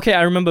 Oh, okay.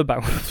 I remember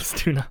back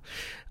 1+2 now.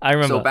 I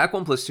remember. So back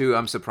 1+2,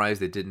 I'm surprised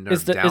they didn't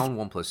nerf down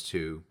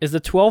 1+2. Is the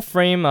 12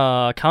 frame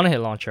counter hit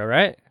launcher,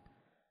 right?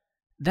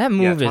 That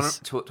move is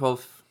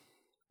 12.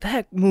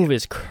 That move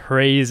is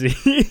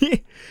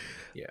crazy.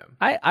 Yeah.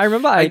 I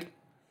remember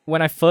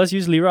when I first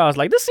used Leroy, I was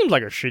like, this seems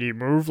like a shitty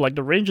move. Like,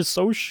 the range is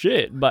so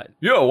shit. But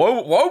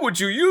why would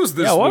you use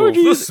this move? Why would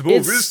you this move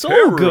it's is so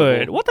terrible.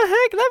 Good. What the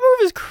heck? That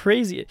move is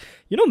crazy.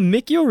 You know,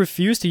 Mikio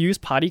refused to use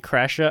Party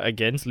Crasher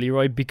against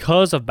Leroy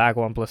because of back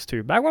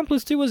 1+2. Back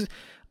 1+2 was,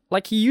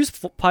 like, he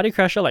used Party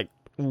Crasher, like,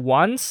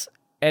 once,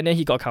 and then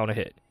he got counter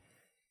hit.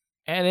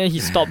 And then he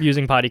stopped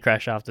using Party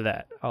Crasher after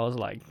that. I was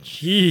like,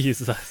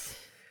 Jesus.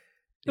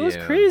 It was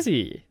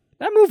crazy.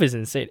 That move is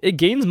insane. It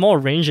gains more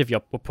range if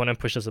your opponent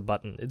pushes a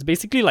button. It's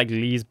basically like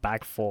Lee's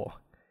back 4,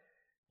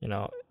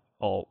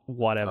 or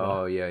whatever.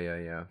 Oh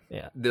yeah.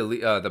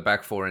 The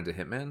back 4 into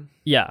Hitman.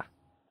 Yeah.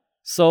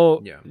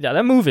 So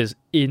that move is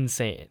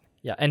insane.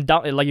 Yeah, and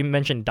down, like you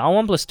mentioned,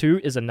 down 1+2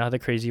 is another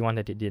crazy one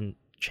that they didn't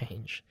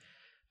change.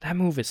 That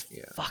move is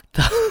fucked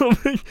up.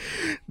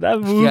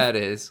 That move, it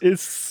is.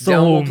 It's so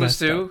down 1+2.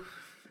 messed up.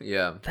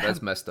 Yeah,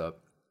 that's messed up.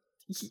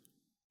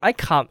 I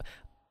can't.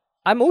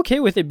 I'm okay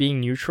with it being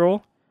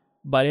neutral,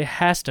 but it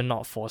has to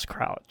not force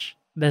crouch.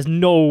 There's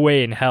no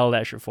way in hell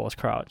that should force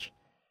crouch.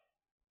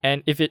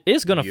 And if it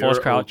is gonna force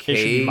crouch, it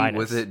should be minus.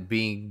 With it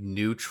being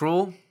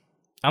neutral?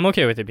 I'm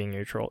okay with it being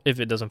neutral if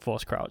it doesn't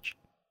force crouch.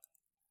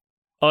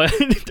 Oh,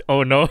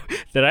 oh no!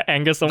 Did I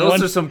anger someone?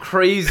 Those are some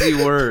crazy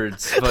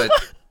words, but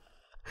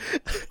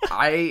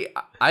I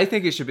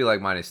think it should be like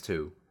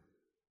 -2.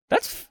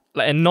 That's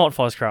and not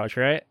force crouch,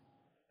 right?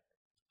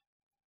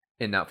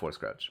 And not force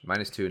crouch.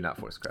 -2, not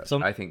force crouch.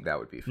 So I think that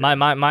would be fair.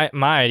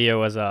 My idea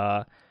was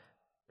down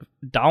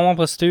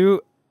 1+2,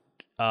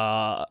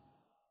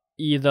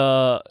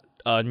 either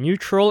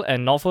neutral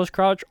and not force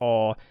crouch,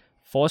 or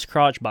force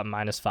crouch but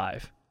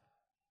 -5.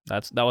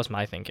 That was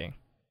my thinking.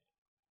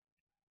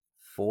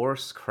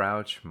 Force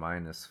crouch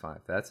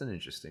 -5. That's an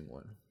interesting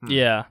one.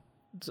 Yeah,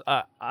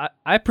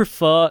 I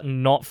prefer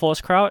not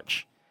force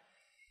crouch,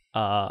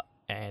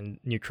 and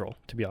neutral,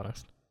 to be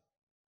honest.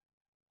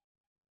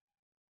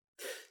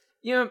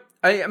 Yeah,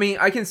 I mean,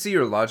 I can see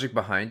your logic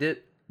behind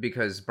it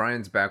because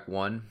Brian's back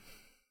 1,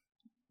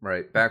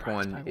 right? Back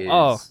 1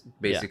 is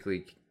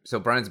basically so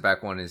Brian's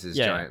back 1 is his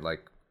giant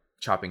like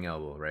chopping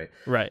elbow, right?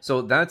 Right.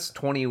 So that's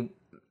 20.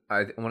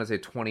 I want to say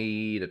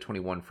 20 to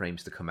 21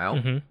 frames to come out.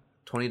 Mm-hmm.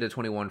 20 to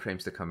 21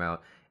 frames to come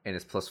out, and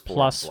it's +4.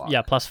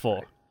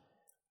 +4.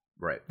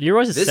 Right.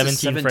 Leroy's is This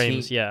 17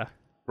 frames. Yeah.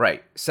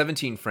 Right,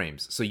 17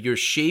 frames. So you're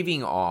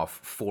shaving off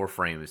 4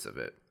 frames of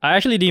it. I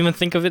actually didn't even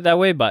think of it that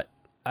way, but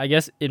I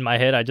guess in my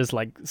head I just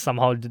like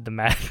somehow did the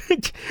math.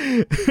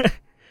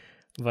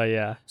 But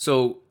yeah.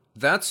 So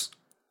that's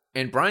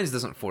and Brian's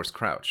doesn't force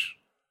crouch.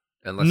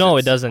 Unless No, it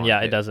it's doesn't. on Yeah,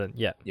 hit. it doesn't.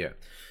 Yeah. Yeah.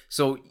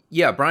 So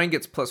yeah, Brian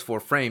gets plus 4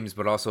 frames,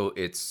 but also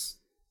it's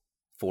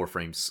 4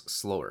 frames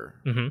slower.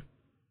 Mm-hmm.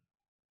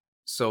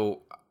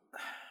 So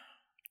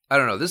I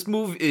don't know. This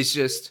move is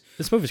just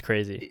This move is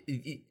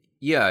crazy.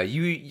 yeah.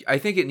 I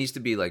think it needs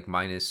to be like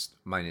minus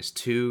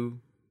 2,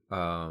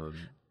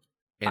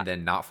 and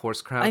then not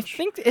force crouch. I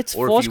think its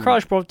Or if force you-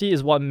 crouch property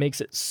is what makes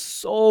it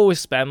so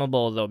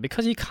spammable though,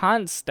 because you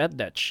can't step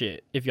that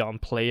shit if you're on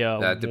player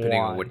depending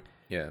on 1. what.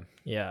 Yeah.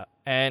 Yeah,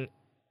 and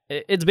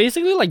it's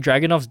basically like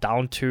Dragunov's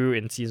down 2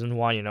 in season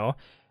 1, you know?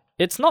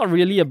 It's not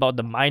really about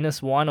the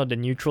 -1 or the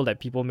neutral that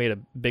people made a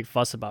big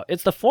fuss about.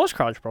 It's the force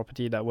crouch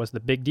property that was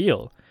the big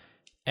deal.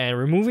 And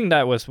removing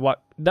that was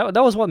what that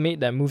was what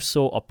made that move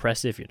so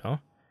oppressive, you know?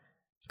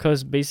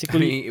 Because I basically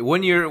mean,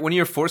 when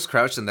you're force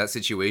crouched in that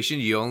situation,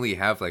 you only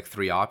have like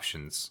 3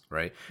 options,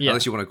 right? Yeah.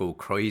 Unless you want to go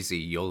crazy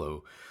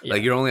YOLO. Yeah.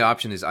 Like your only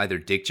option is either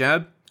dick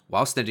jab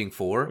while standing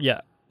 4,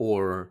 yeah,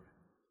 or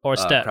or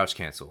step. crouch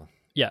cancel.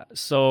 Yeah,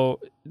 so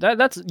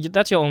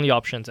that's your only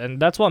options, and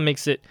that's what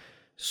makes it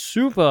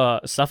super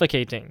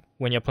suffocating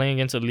when you're playing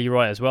against a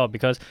Leroy as well,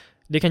 because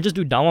they can just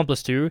do down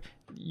 1+2.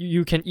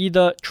 You can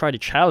either try to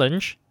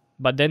challenge,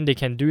 but then they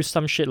can do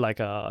some shit like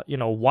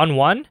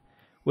 1-1,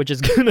 which is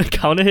gonna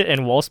counter hit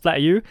and wall splat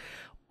you,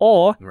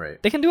 or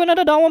Right. they can do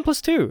another down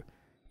 1+2,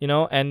 you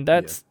know, and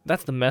that's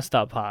the messed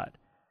up part,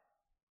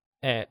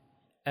 and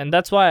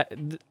that's why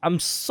I'm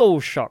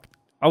so shocked.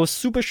 I was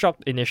super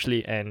shocked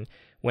initially, and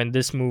when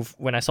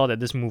I saw that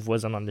this move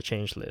wasn't on the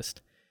change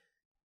list.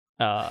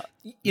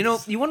 You know,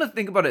 you want to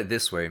think about it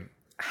this way.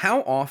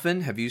 How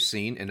often have you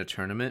seen in a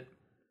tournament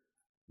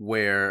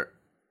where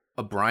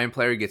a Brian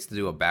player gets to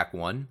do a back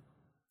 1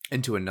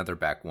 into another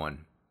back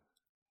 1?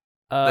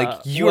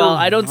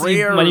 I don't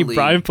see many rarely-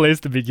 Brian plays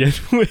to begin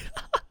with.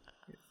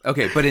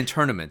 Okay, but in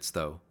tournaments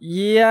though.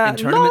 Yeah, In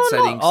tournament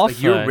settings, not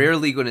like you're often.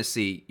 rarely going to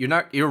see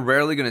you're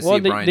rarely going to Well,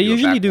 see they Brian they do a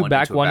usually do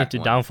back back 1 into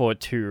into down forward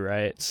 2,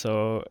 right?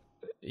 So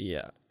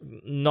yeah,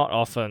 not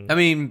often. I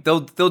mean, they'll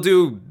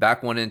do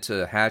back 1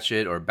 into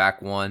hatchet, or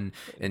back 1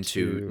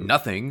 into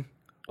nothing,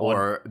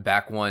 or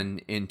back 1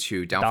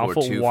 into down down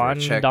forward 2 for a 1,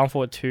 check. down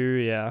forward 2,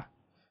 yeah.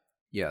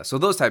 Yeah, so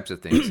those types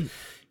of things.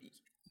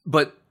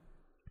 But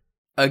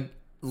a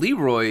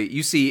Leroy,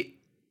 you see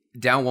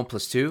down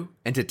 1+2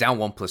 into down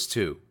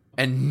 1+2,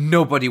 and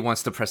nobody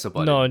wants to press a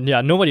button. No,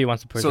 yeah, nobody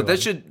wants to push. So it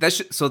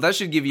on. that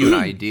should give you an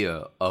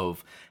idea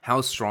of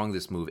how strong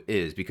this move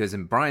is, because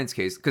in Brian's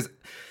case, because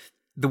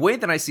the way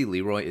that I see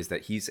Leroy is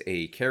that he's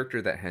a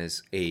character that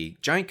has a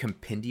giant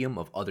compendium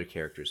of other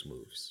characters'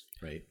 moves,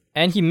 right?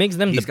 And he makes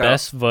them He's the got-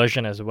 best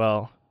version as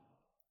well.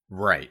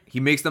 Right. He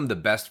makes them the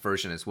best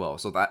version as well.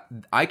 So that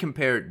I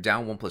compare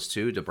down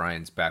 1+2 to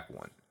Brian's back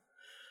 1.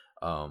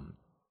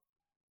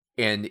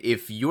 And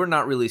if you're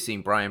not really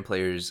seeing Brian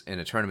players in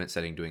a tournament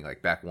setting doing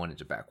like back 1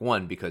 into back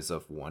 1 because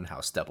of one, how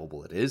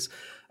steppable it is,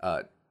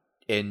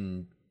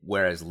 and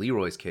whereas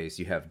Leroy's case,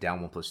 you have down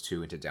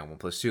 1+2 into down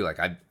 1+2. Like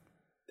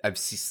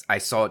I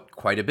saw it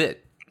quite a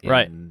bit in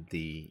Right.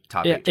 the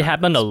top. Yeah, 8 it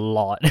happened a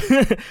lot.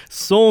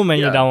 So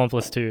many Yeah. down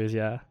 1+2s,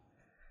 yeah.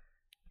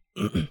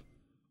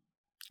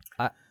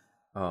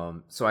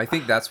 So I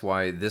think that's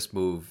why this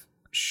move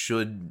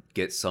should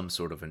get some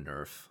sort of a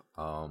nerf.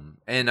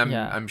 And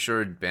I'm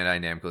sure Bandai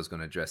Namco is going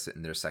to address it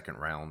in their second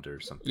round or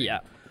something. Yeah.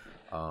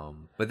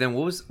 But then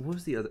what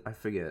was the other? I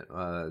forget.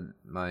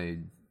 My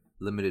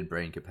limited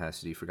brain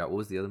capacity forgot. What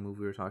was the other move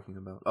we were talking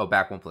about? Oh,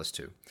 back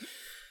 1+2.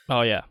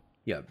 Oh yeah.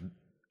 Yeah.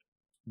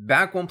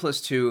 Back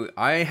 1+2,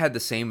 I had the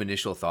same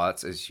initial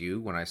thoughts as you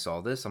when I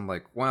saw this. I'm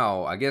like,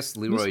 wow, I guess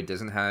Leroy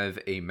doesn't have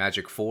a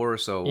Magic 4,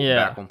 so Yeah.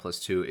 back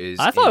 1+2 is.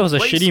 I thought in it was a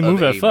place shitty of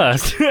move a at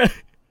first.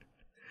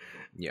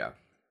 Yeah.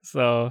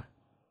 So,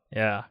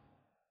 yeah.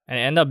 And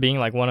it ended up being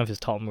like one of his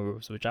top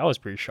moves, which I was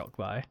pretty shocked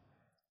by.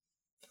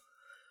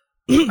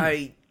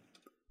 I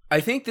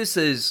think this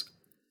is,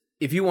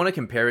 if you want to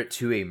compare it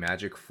to a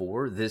Magic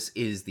 4, this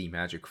is the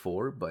Magic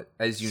 4, but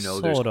as you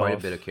know, there's Sort quite of.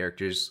 a bit of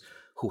characters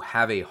who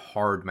have a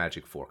hard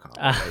Magic 4 combo,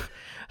 right?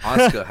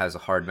 Asuka has a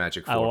hard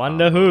Magic 4 I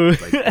wonder combo.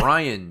 who.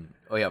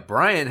 Like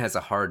Brian has a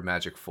hard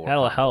Magic 4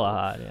 Hella combo.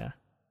 hard, yeah.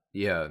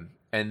 Yeah.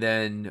 And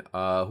then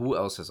who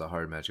else has a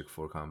hard Magic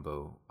 4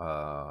 combo?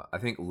 I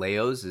think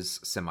Leo's is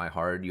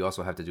semi-hard. You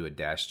also have to do a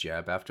dash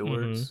jab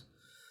afterwards.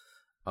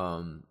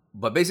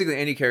 But basically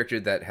any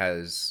character that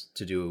has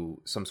to do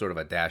some sort of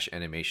a dash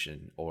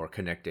animation or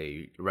connect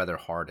a rather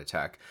hard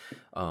attack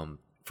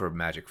for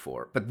Magic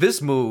 4. But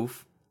this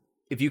move,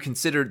 if you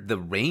consider the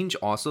range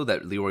also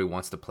that Leroy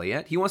wants to play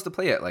at, he wants to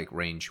play at like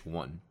range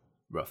 1,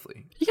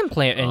 roughly. He can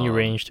play at any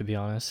range, to be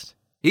honest.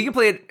 He can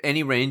play at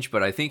any range,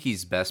 but I think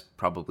he's best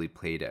probably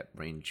played at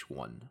range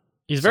 1.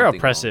 He's very Something along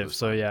oppressive, those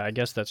so lines. yeah, I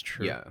guess that's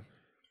true. Yeah.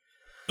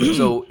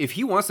 So if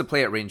he wants to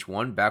play at range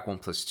 1, back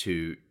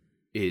 1+2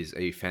 is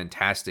a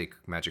fantastic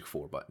Magic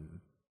 4 button.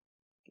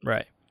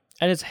 Right.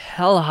 And it's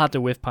hella hard to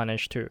whiff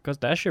punish too, because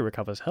that shit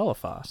recovers hella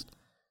fast.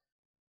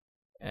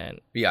 And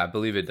yeah, I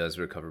believe it does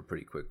recover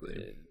pretty quickly.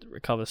 it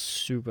recovers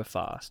super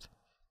fast.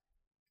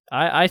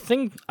 I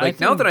think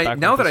now that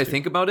I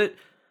think about it,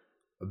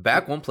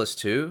 back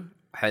 1+2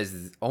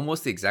 has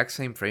almost the exact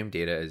same frame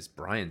data as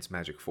Brian's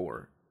Magic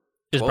 4.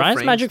 Is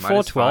Brian's Magic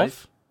 4 12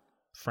 5.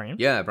 frames?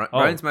 Yeah,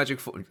 Brian's Magic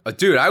 4.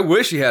 Dude, I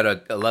wish he had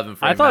a 11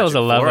 frame. I thought it was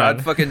 11.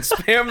 I'd fucking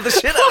spam the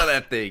shit out of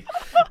that thing.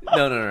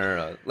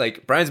 No.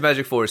 Like Brian's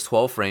Magic 4 is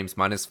 12 frames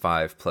minus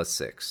 5 plus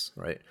 6,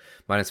 right?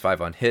 Minus 5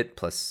 on hit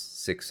plus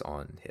 6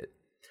 on hit.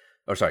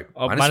 Or sorry,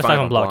 minus 5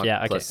 on block.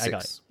 Yeah, okay, I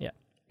got it. Yeah.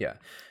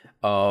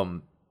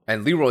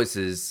 And Leroy's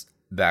is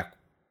back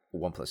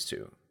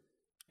 1+2.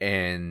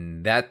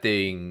 And that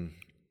thing,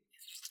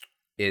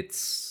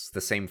 it's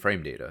the same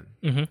frame data.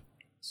 Mm-hmm.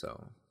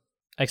 So,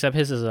 except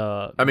his is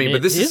a. I mean, mid.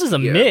 but this is a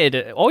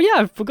mid. Oh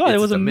yeah, I forgot it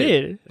was a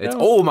mid. It's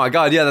oh my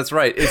god, yeah, that's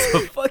right. It's a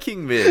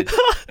fucking mid.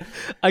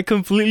 I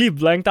completely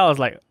blanked out. I was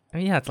like, oh,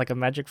 yeah, it's like a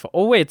Magic 4.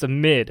 Oh wait, it's a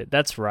mid.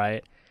 That's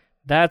right.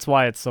 That's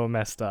why it's so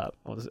messed up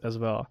as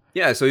well.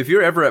 Yeah, so if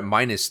you're ever at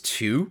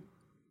 -2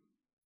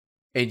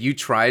 and you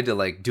try to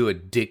like do a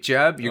dick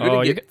jab, you're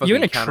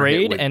gonna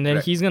trade, and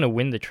then he's gonna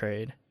win the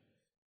trade.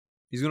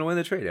 He's gonna win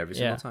the trade every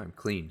single time,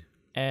 clean.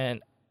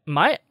 And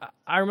I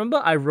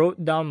remember I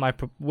wrote down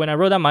when I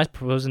wrote down my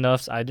proposed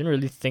nerfs, I didn't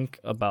really think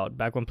about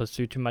back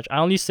 1+2 too much. I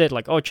only said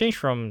like, change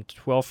from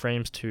 12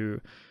 frames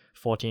to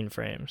 14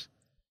 frames.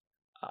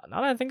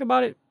 Now that I think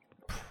about it,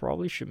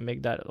 probably should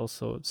make that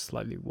also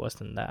slightly worse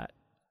than that.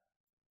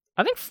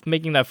 I think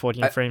making that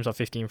 14 frames or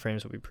 15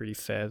 frames would be pretty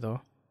fair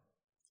though.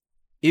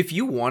 If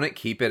you want to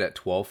keep it at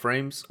 12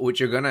 frames, what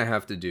you're gonna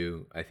have to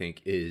do, I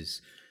think,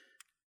 is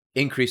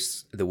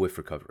increase the whiff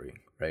recovery,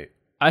 right?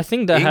 I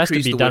think that has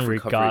to be done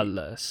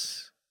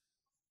regardless,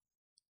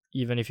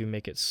 even if you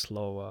make it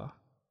slower,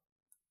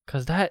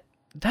 because that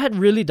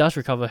really does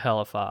recover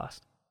hella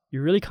fast.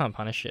 You really can't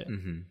punish it.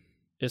 Mm-hmm.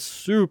 It's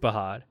super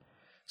hard.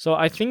 So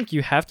I think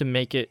you have to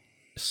make it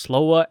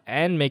slower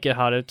and make it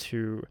harder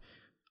to,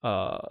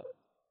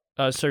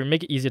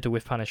 make it easier to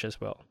whiff punish as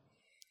well.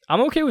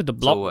 I'm okay with the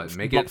block. So what?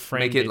 Make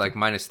it like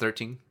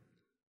 -13.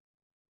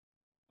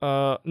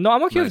 No,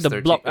 I'm okay with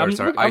the block.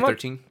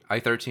 I13.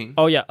 I13.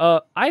 Oh yeah,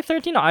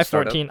 I13 or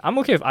I14. I'm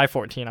okay with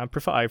I14. I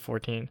prefer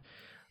I14.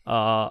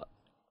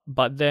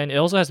 But then it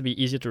also has to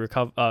be easier to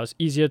recover.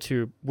 Easier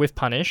to whiff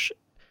punish.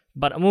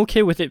 But I'm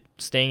okay with it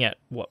staying at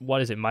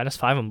what is it?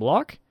 -5 on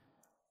block.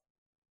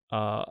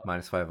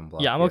 -5 on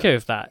block. Yeah, I'm okay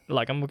with that.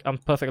 Like I'm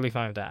perfectly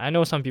fine with that. I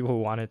know some people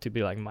who want it to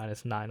be like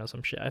 -9 or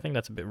some shit. I think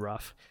that's a bit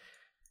rough.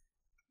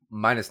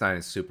 -9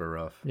 is super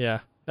rough.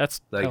 Yeah,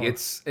 that's like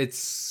it's.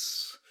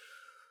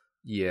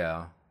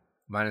 Yeah,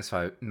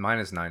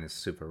 -9 is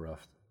super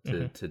rough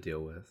to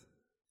deal with.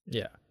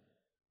 Yeah.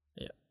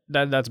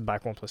 That's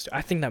back 1+2.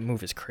 I think that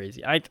move is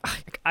crazy. I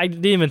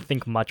didn't even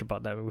think much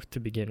about that move to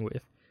begin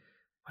with.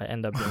 I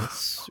end up being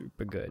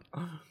super good.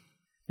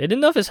 They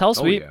didn't nerf his hell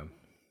sweep. Oh,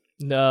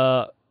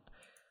 yeah.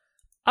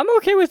 I'm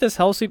okay with this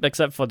hell sweep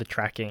except for the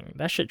tracking.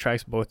 That shit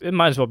tracks both. It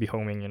might as well be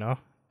homing, you know.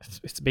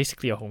 It's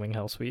basically a homing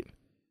hell sweep.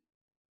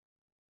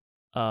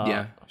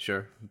 Yeah,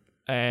 sure.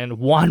 And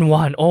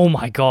 1/1. Oh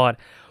my god.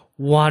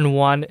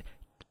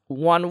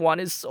 1/1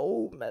 is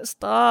so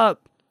messed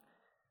up.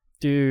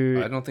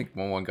 Dude. I don't think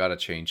 1/1 got a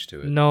change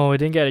to it. No, it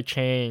didn't get a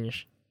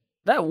change.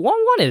 That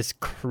 1/1 is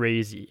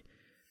crazy.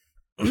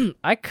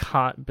 I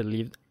can't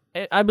believe...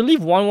 I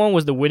believe 1/1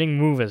 was the winning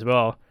move as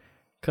well.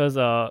 Because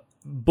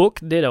Book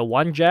did a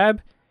 1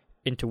 jab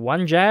into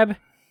 1 jab.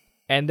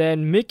 And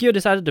then Mikio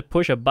decided to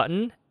push a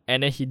button.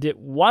 And then he did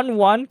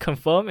 1/1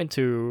 confirm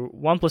into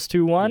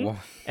 1+2 1.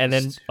 And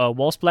then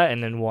wall splat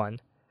and then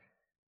 1.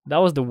 That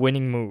was the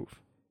winning move.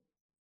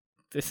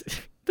 This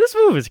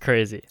move is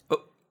crazy.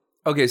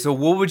 Okay, so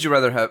what would you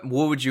rather have?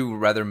 What would you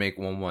rather make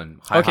 1/1?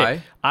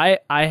 High?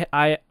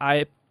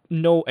 I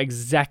know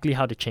exactly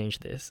how to change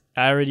this.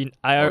 I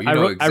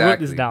wrote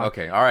this down.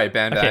 Okay, all right,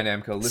 Bandai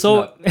Namco, listen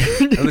up.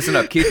 Listen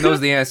up. Keith knows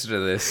the answer to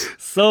this.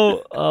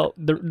 So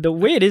the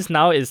way it is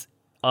now is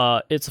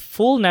it's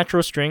full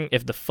natural string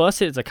if the first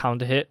hit is a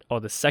counter hit or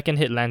the second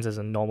hit lands as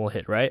a normal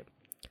hit, right?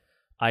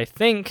 I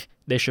think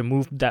they should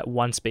move that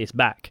 1 space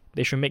back.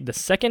 They should make the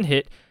second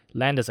hit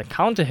land as a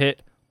counter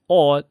hit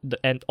or the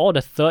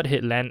third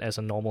hit land as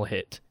a normal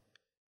hit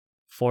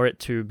for it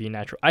to be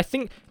natural. I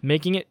think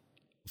making it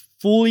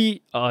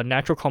fully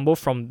natural combo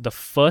from the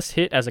first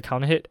hit as a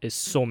counter hit is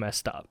so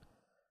messed up.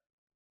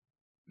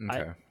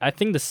 Okay. I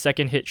think the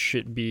second hit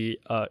should be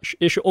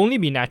it should only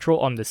be natural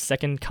on the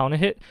second counter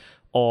hit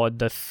or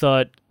the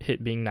third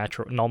hit being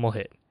normal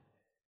hit.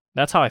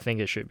 That's how I think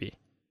it should be.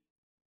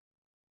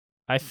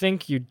 I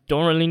think you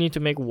don't really need to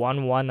make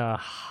 1/1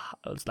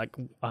 it's like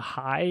a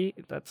high.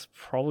 That's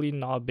probably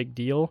not a big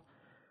deal.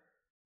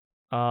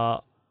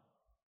 It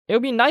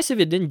would be nice if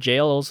it didn't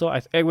jail also.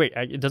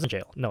 It doesn't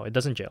jail. No, it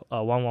doesn't jail.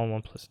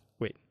 1/1 plus.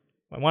 Wait,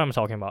 what am I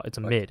talking about? It's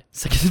a mid.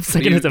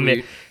 Second is a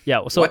mid.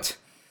 Yeah. So what?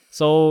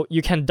 So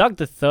you can duck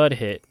the third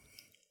hit,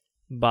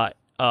 but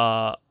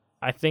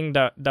I think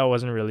that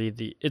wasn't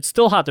really it's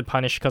still hard to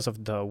punish because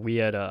of the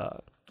weird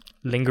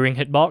lingering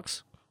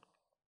hitbox.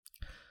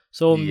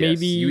 So Yes,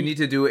 maybe you need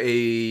to do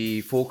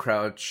a full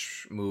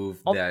crouch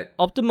move that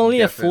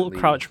optimally a full definitely-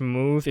 crouch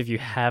move if you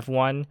have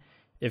one.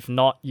 If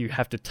not, you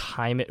have to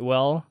time it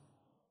well,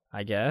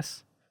 I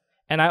guess.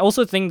 And I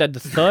also think that the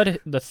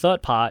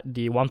third part,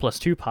 the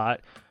 1+2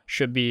 part,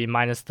 should be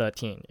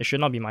 -13. It should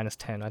not be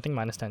 -10. I think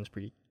 -10 is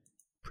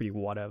pretty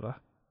whatever.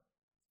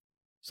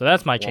 So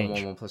that's my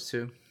change.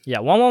 1+2. Yeah,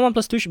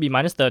 1+2 should be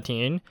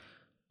 -13.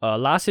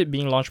 Last hit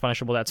being launch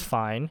punishable, that's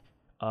fine.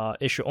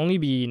 It should only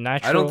be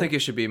natural. I don't think it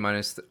should be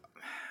minus.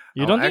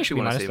 You don't think it should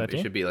be wanna say -13?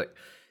 It should be like.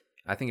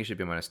 I think it should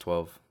be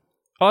 -12.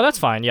 Oh, that's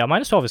fine. Yeah,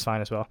 -12 is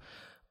fine as well.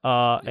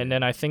 And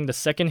then I think the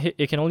second hit,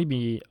 it can only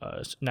be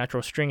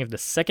natural string if the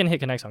second hit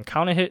connects on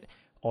counter hit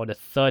or the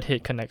third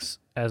hit connects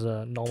as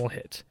a normal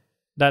hit.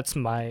 That's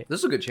my...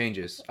 Those are good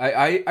changes.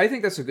 I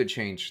think that's a good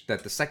change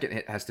that the second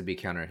hit has to be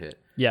counter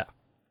hit. Yeah.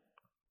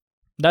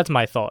 That's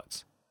my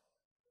thoughts.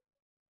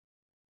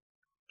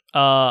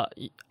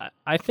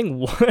 I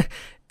think...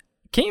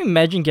 Can you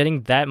imagine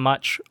getting that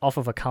much off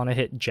of a counter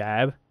hit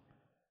jab?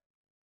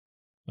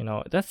 You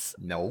know, that's...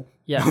 No.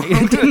 Yeah.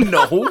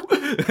 No.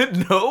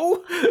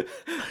 No.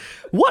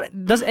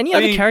 What? Does any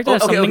other character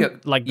have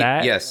something like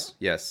that?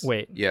 Yes.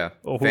 Wait. Yeah.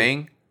 Oh, who?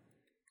 Fang.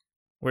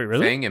 Wait,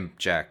 really? Fang and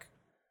Jack.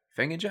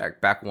 Fang and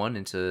Jack. Back one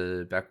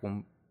into back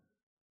one.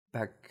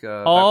 Back.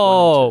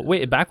 Oh, into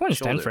wait. Back one is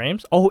 10 shoulder.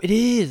 frames? Oh, it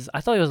is.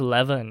 I thought it was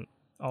 11.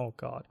 Oh,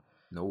 God.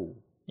 No.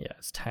 Yeah,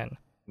 it's 10.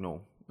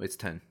 No. It's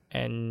 10.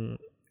 And...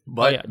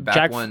 But yeah,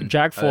 back one.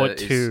 Jack forward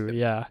is- 2.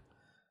 Yeah.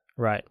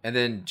 Right. And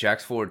then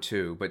Jack's forward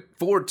 2. But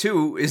forward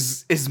 2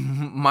 is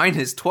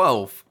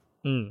 -12.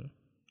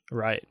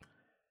 Right.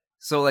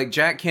 So like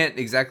Jack can't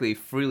exactly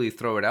freely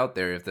throw it out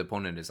there if the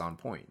opponent is on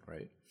point,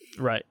 right?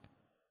 Right.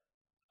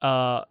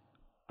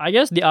 I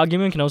guess the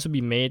argument can also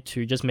be made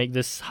to just make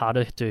this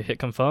harder to hit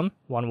confirm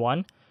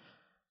 1-1.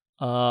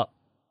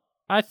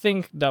 I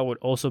think that would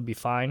also be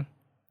fine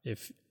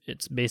if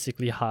it's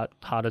basically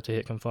harder to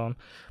hit confirm.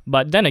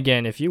 But then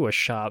again, if you were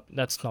sharp,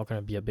 that's not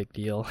going to be a big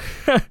deal.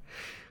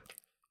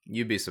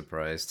 You'd be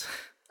surprised.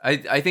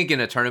 I think in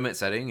a tournament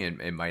setting,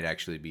 it might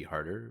actually be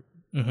harder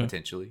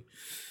potentially,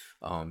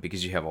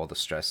 because you have all the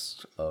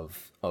stress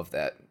of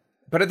that.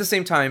 But at the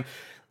same time,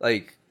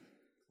 like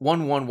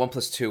 1-1,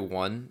 1+2,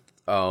 1,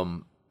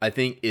 I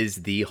think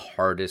is the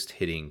hardest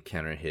hitting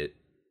counter hit.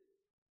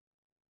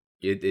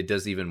 It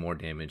does even more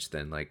damage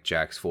than like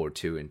Jack's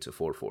 4-2 into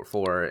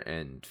 4-4-4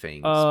 and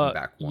Fang's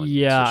back 1.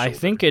 Yeah, to I shoulder.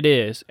 think it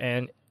is.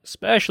 And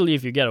especially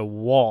if you get a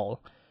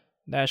wall,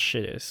 that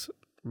shit is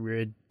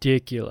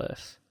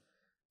ridiculous.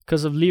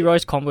 Because of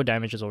Leroy's combo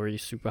damage is already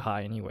super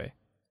high anyway.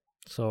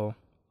 So,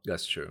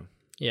 That's true.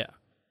 yeah.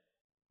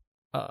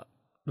 The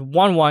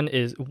 1-1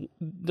 is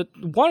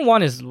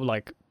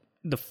like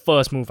the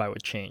first move I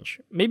would change.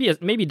 Maybe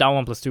down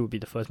 1+2 would be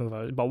the first move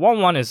I would, but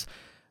 1-1 is,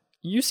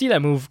 you see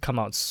that move come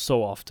out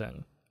so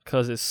often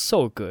because it's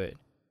so good.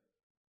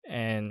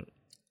 And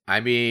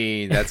I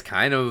mean, that's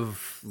kind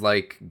of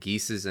like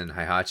Geese's and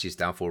Heihachi's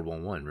down forward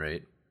 1-1,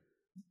 right?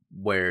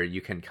 Where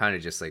you can kind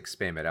of just like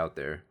spam it out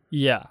there.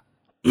 yeah.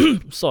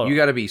 So You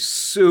got to be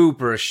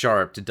super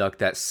sharp to duck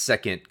that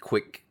second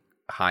quick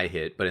high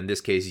hit, but in this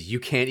case, you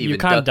can't even you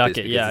can't duck this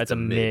it. because Yeah, it's a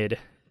mid.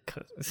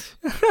 'Cause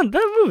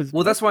that moves.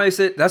 Well, that's why I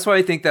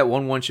think that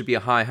 1-1 should be a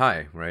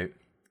high, right?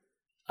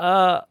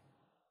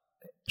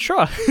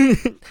 Sure.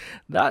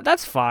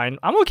 That's fine.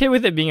 I'm okay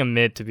with it being a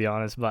mid, to be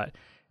honest, but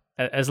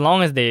as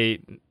long as they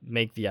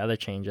make the other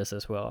changes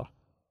as well.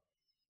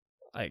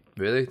 Like,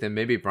 Really? Then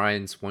maybe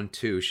Brian's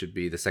 1-2 should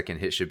be the second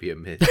hit should be a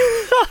mid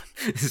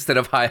instead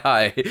of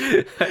high.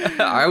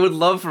 I would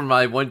love for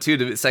my 1-2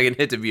 to second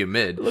hit to be a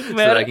mid, so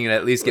that I can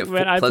at least get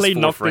when I plus play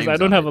 4 Noctis, frames. I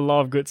don't on have it. a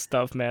lot of good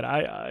stuff, man.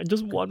 I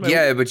just want my...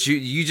 Yeah, but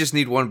you just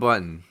need one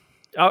button.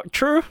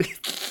 True.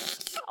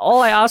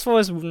 All I asked for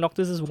is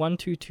Noctis'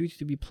 1-2-2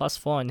 to be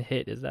 +4 on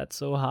hit. Is that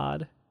so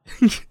hard?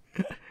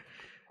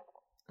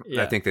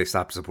 Yeah. I think they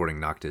stopped supporting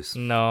Noctis.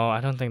 No,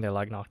 I don't think they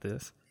like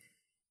Noctis.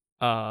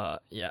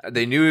 Yeah.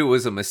 They knew it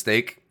was a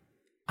mistake.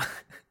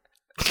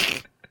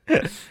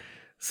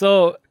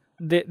 So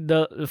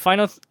the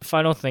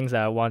final things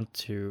that I want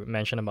to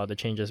mention about the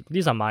changes,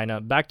 these are minor.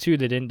 Back to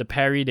the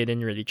parry, they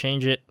didn't really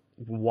change it.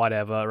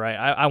 Whatever, right?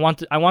 I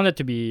want it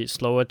to be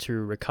slower to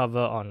recover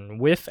on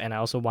whiff, and I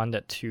also want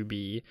it to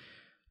be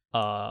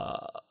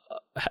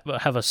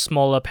have a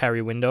smaller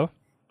parry window.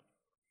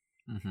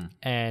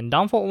 And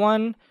downfall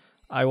 1,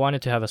 I want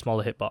it to have a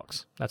smaller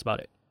hitbox. That's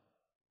about it.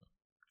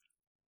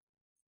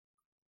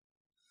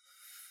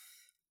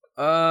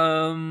 They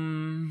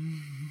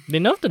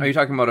nerfed the Are you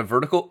talking about a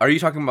vertical? Are you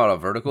talking about a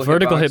vertical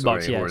hitbox, or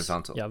a yes.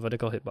 horizontal? Yeah,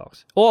 vertical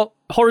hitbox. Or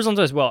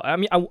horizontal as well. I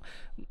mean,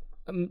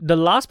 the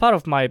last part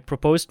of my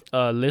proposed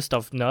list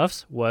of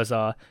nerfs was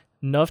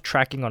nerf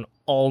tracking on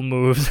all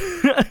moves.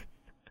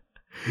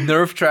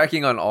 Nerf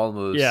tracking on all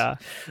moves. Yeah.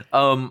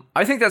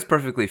 I think that's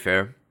perfectly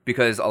fair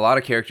because a lot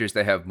of characters,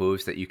 they have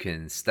moves that you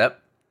can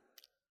step.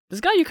 This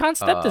guy, you can't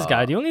step this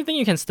guy. The only thing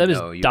you can step is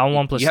down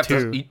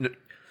 1+2.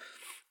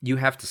 You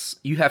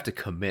have to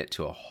commit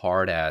to a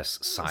hard ass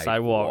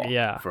sidewalk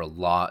yeah. for a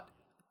lot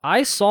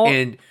I saw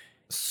And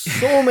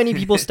so many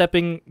people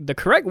stepping the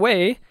correct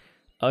way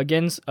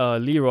against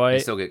Leroy, they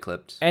still get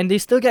clipped. and they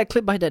still get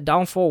clipped by that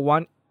downfall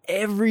one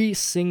every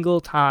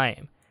single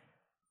time,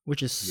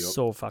 which is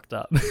so fucked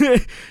up.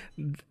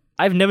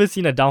 I've never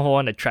seen a downfall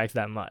one that tracks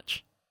that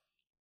much.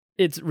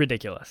 It's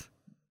ridiculous.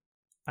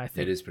 I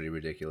think It is pretty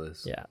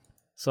ridiculous. Yeah.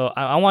 So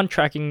I want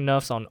tracking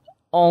nerfs on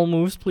all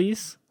moves,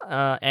 please.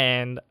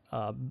 And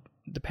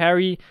the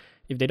parry,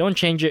 if they don't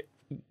change it,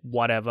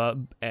 whatever.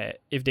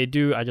 If they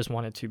do, I just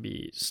want it to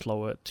be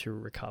slower to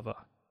recover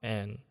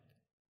and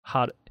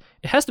hard.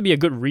 It has to be a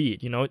good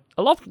read.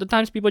 A lot of the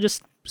times people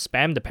just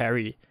spam the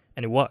parry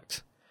and it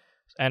works.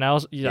 And I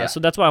also so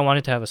that's why I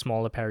wanted to have a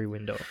smaller parry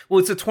window. Well,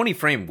 it's a 20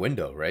 frame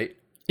window, right?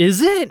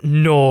 Is it?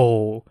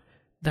 No.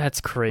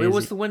 That's crazy. Wait,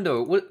 what's the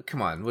window?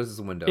 Come on, what is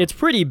the window? It's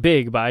pretty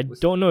big, but I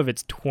don't know if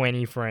it's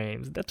 20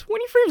 frames. That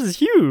 20 frames is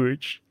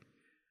huge.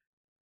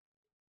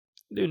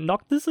 Dude,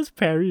 Noctis's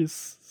parry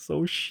is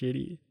so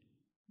shitty.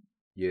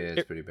 Yeah,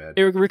 it's pretty bad.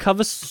 It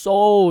recovers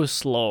so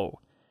slow.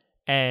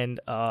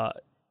 And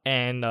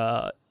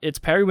its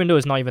parry window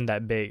is not even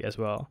that big as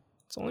well.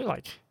 It's only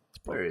like...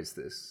 Where is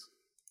this?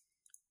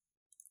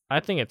 I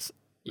think it's...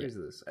 Where is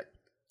this?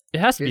 It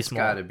has to be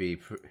small. It's gotta be...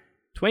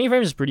 20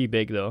 frames is pretty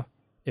big though,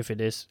 if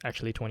it is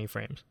actually 20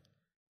 frames.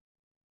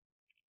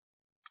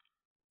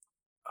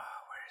 Oh,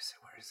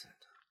 where is it?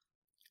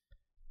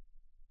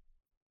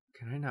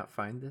 Can I not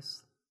find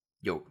this?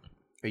 Yo,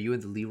 are you in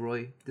the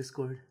Leroy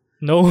Discord?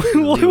 No, why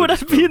Leroy would I be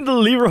Discord. in the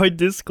Leroy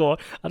Discord?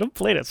 I don't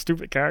play that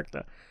stupid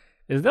character.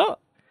 Is there?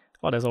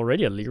 Oh, there's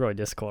already a Leroy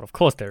Discord. Of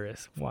course there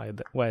is. Why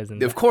isn't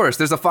there? Of course,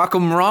 there's a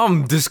Fakum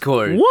Ram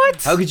Discord.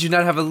 What? How could you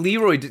not have a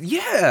Leroy?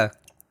 Yeah!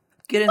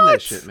 Get in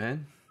that shit,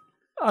 man.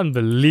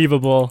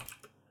 Unbelievable.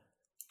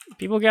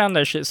 People get on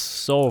that shit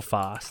so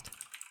fast.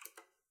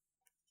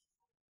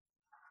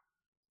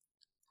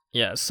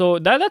 Yeah, so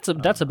that's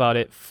about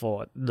it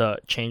for the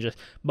changes.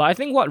 But I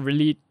think what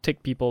really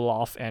ticked people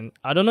off, and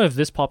I don't know if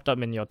this popped up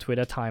in your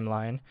Twitter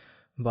timeline,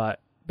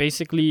 but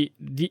basically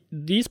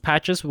these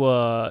patches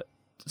were...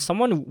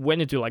 Someone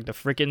went into like the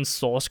freaking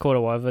source code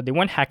or whatever. They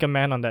went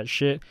Hackerman on that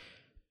shit,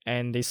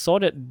 and they saw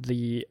that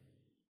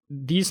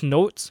these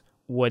notes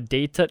were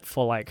dated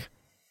for like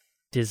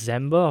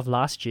December of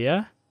last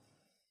year.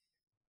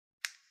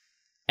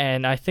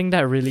 And I think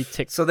that really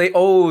ticked.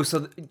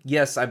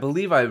 Yes, I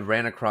believe I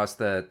ran across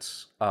that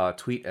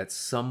tweet at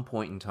some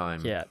point in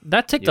time. Yeah,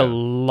 that ticked a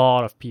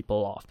lot of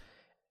people off.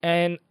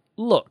 And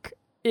look,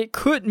 it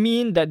could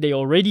mean that they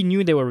already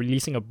knew they were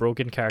releasing a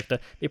broken character.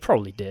 They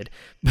probably did.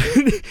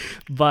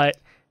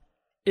 But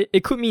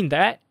it could mean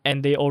that,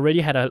 and they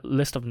already had a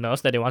list of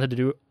nerfs that they wanted to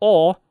do,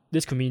 or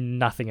this could mean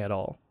nothing at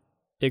all.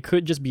 It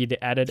could just be they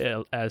added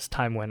it as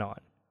time went on.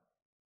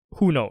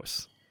 Who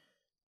knows?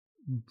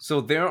 So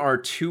there are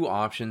two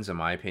options, in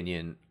my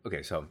opinion.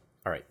 Okay, so,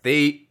 all right.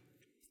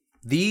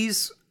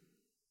 These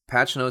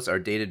patch notes are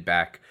dated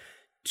back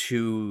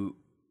to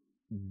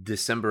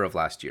December of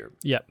last year.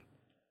 Yep.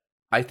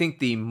 I think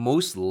the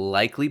most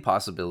likely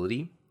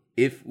possibility,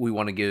 if we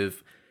want to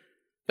give...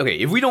 Okay,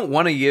 if we don't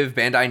want to give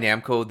Bandai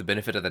Namco the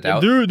benefit of the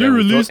doubt... They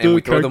released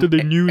the character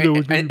they knew that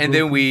was going to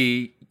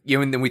be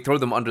and then we throw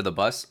them under the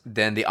bus,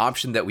 then the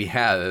option that we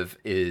have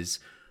is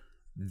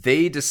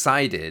they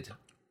decided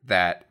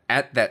that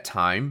at that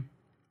time,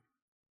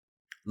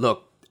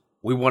 look,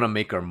 we want to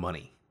make our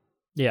money.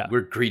 Yeah.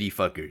 We're greedy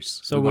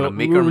fuckers. So we want to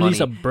make our money. Release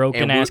a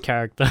broken-ass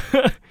character.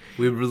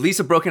 We release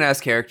a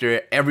broken-ass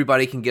character.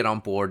 Everybody can get on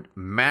board,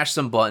 mash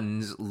some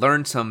buttons,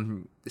 learn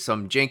some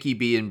janky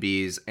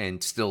B&Bs,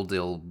 and still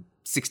deal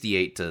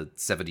 68 to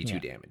 72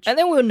 damage. And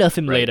then we'll nerf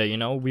him later,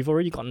 We've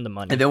already gotten the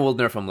money. And then we'll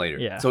nerf him later.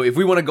 Yeah. So if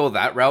we want to go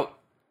that route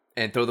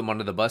and throw them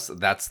under the bus,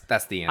 that's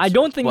the answer. I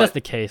don't think that's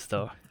the case,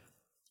 though.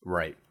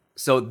 Right.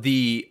 So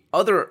the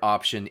other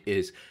option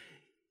is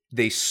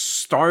they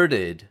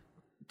started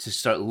to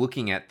start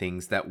looking at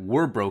things that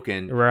were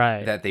broken,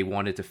 right, that they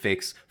wanted to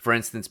fix. For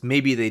instance,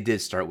 maybe they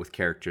did start with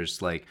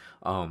characters like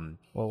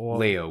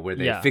Leo, where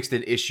they fixed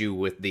an issue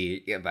with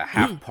the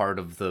half part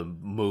of the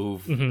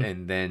move,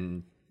 and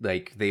then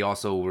like they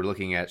also were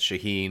looking at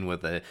Shaheen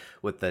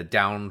with the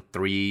down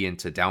 3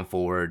 into down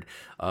forward,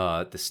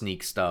 the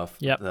sneak stuff,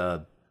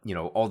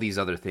 all these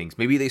other things.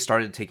 Maybe they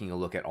started taking a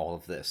look at all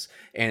of this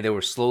and they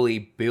were slowly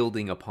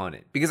building upon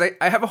it. Because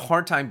I have a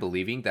hard time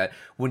believing that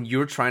when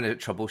you're trying to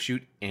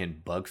troubleshoot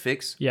and bug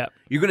fix, you're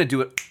going to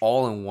do it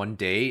all in one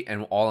day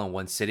and all in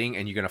one sitting,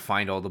 and you're going to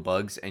find all the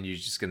bugs and you're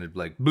just going to be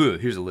like,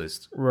 here's a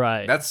list.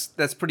 Right.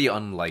 That's pretty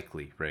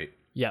unlikely, right?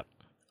 Yep.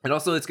 And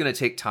also it's going to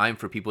take time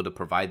for people to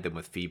provide them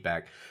with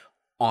feedback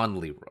on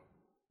Leroy.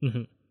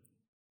 Mm-hmm.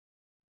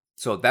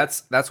 So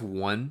that's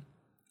one.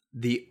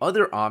 The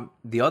other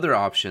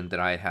option that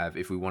I have,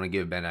 if we want to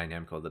give Bandai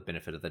Namco the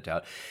benefit of the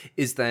doubt,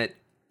 is that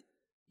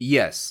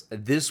yes,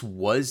 this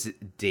was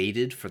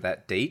dated for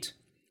that date,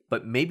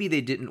 but maybe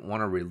they didn't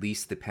want to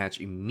release the patch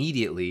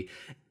immediately.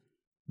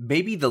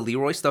 Maybe the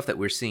Leroy stuff that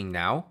we're seeing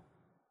now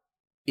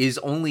is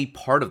only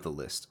part of the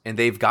list, and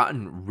they've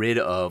gotten rid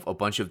of a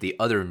bunch of the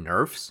other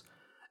nerfs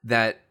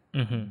that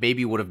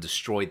maybe would have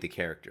destroyed the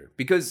character.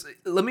 Because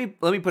let me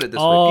put it this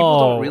way: people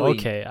don't really.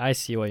 Okay, I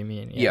see what you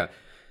mean. Yeah.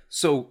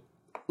 So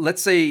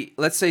let's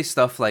say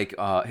stuff like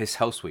his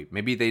Hell Sweep.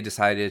 Maybe they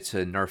decided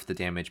to nerf the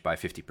damage by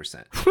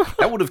 50%.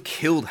 That would have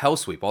killed Hell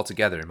Sweep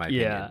altogether, in my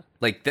opinion.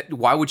 Like,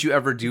 why would you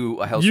ever do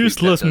a Hell Sweep?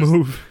 Useless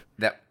move.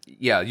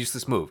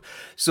 Useless move.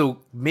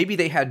 So maybe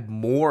they had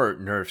more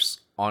nerfs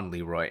on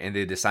Leroy, and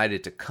they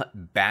decided to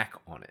cut back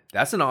on it.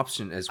 That's an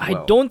option as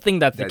well. I don't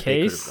think that's the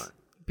case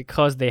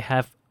because they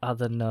have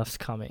other nerfs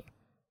coming.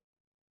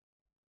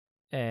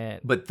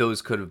 But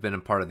those could have been a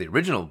part of the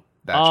original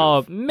batch.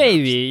 Oh,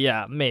 maybe,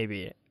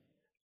 maybe.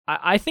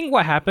 I think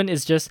what happened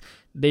is just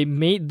they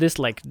made this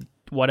like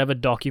whatever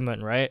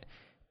document, right?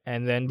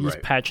 And then these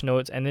patch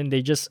notes, and then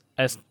they just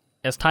as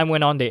time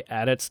went on, they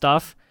added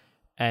stuff,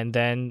 and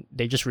then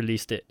they just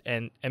released it.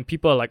 And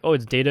people are like, oh,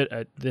 it's dated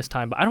at this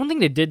time, but I don't think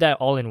they did that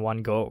all in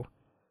one go.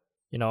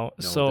 You know,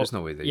 no, so there's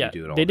no way that you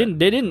do it all. They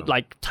didn't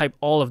like type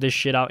all of this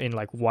shit out in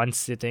like one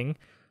sitting.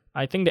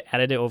 I think they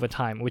added it over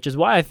time, which is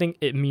why I think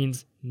it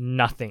means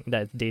nothing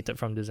that it's dated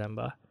from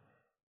December.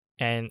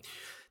 And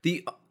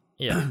the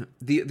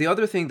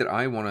other thing that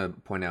I want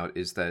to point out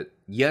is that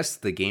yes,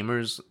 the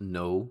gamers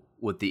know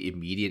what the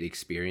immediate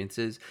experience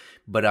is,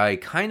 but I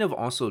kind of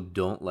also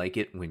don't like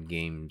it when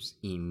games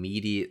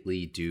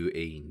immediately do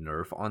a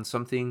nerf on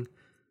something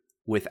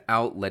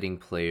without letting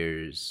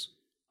players.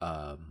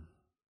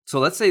 So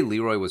let's say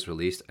Leroy was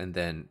released and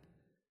then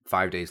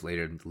 5 days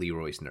later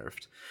Leroy's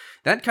nerfed.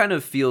 That kind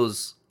of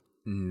feels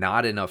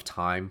not enough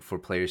time for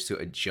players to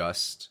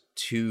adjust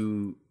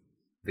to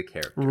the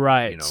character.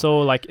 Right. You know? So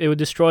like it would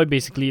destroy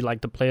basically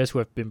like the players who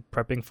have been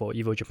prepping for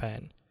Evo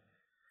Japan.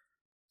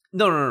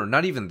 No,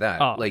 not even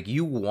that. Oh. Like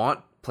you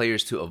want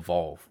players to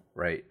evolve,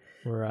 right?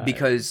 Right.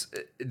 Because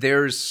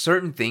there's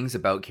certain things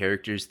about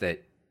characters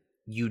that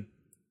you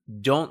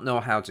don't know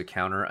how to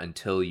counter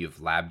until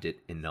you've labbed it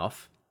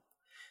enough.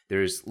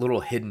 There's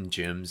little hidden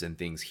gems and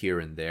things here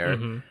and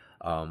there.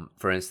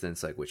 For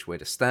instance, like which way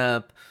to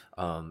step,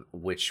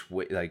 which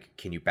way, like,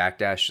 can you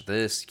backdash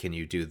this? Can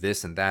you do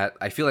this and that?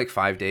 I feel like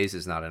 5 days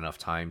is not enough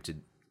time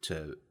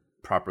to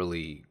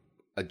properly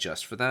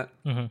adjust for that.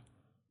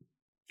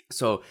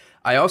 So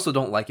I also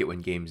don't like it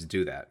when games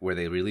do that, where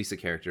they release a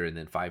character and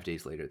then 5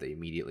 days later they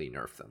immediately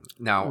nerf them.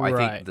 Now, I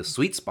think the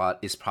sweet spot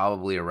is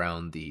probably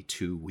around the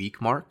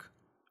 2-week mark,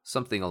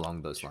 something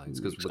along those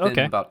lines, because within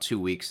about 2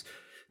 weeks,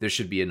 there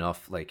should be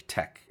enough like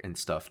tech and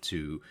stuff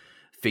to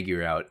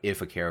figure out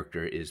if a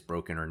character is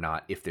broken or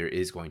not, if there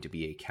is going to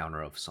be a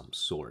counter of some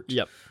sort.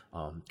 Yep.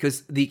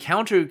 Because the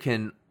counter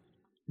can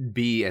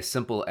be as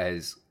simple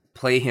as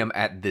play him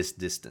at this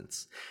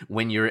distance.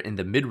 When you're in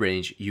the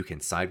mid-range, you can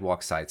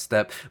sidewalk,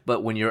 sidestep,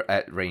 but when you're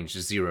at range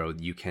 0,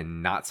 you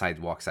cannot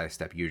sidewalk,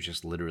 sidestep. You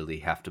just literally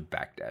have to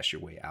backdash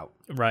your way out.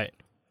 Right.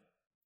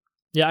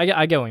 Yeah,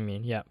 I get what you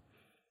mean. Yeah.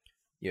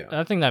 Yeah.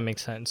 I think that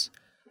makes sense.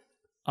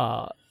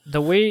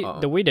 The way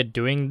they're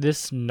doing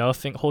this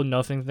whole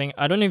nerfing thing,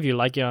 I don't know if you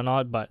like it or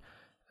not, but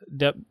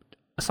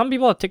some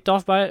people are ticked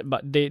off by it,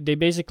 but they're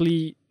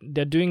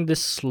doing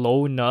this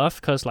slow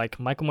nerf because like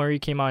Michael Murray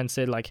came out and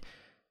said like,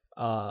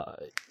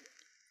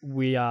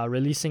 we are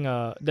releasing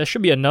there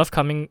should be a nerf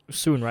coming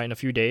soon, right, in a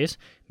few days,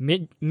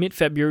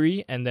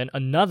 mid-February, and then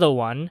another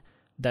one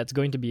that's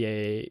going to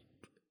be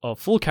a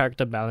full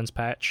character balance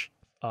patch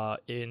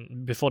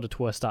before the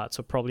tour starts,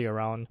 so probably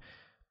around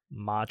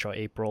March or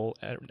April,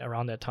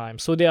 around that time.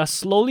 So they are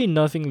slowly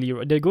nerfing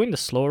Leroy. They're going the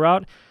slow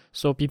route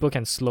so people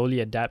can slowly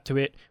adapt to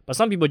it, but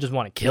some people just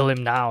want to kill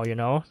him now, you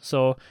know.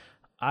 So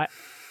I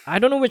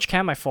don't know which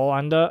camp I fall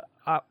under.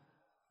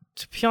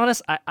 To be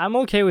honest, I'm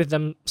okay with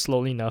them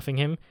slowly nerfing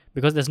him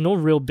because there's no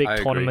real big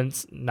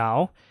tournaments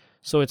now,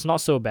 so it's not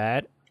so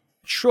bad.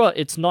 Sure,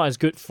 it's not as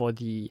good for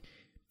the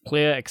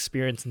player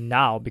experience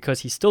now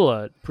because he's still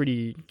a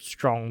pretty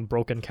strong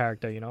broken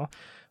character, you know.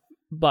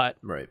 But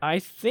I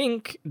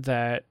think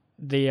that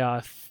they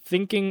are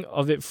thinking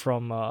of it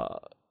from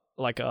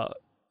from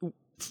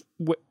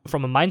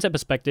a mindset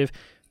perspective.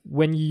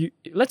 When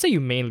let's say you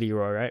main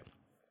Leroy, right?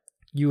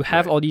 You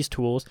have all these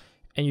tools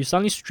and you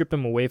suddenly strip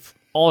him away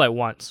all at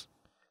once,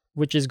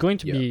 which is going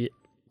to be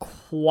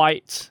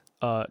quite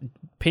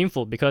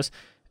painful because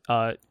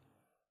it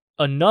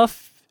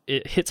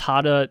hits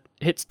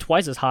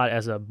twice as hard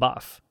as a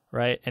buff,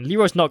 right? And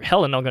Leroy's not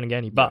going to get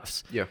any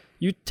buffs. Yeah.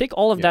 You take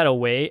all of that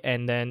away,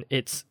 and then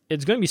it's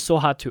going to be so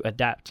hard to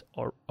adapt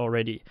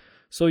already.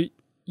 So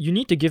you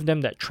need to give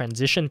them that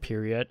transition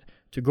period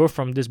to go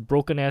from this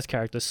broken ass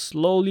character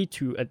slowly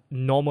to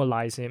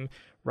normalize him,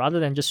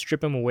 rather than just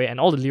strip him away. And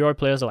all the Leroy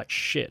players are like,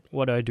 "Shit,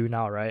 what do I do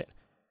now?" Right?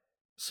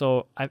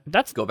 So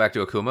that's go back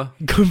to Akuma.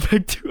 Go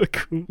back to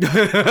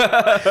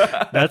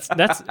Akuma. that's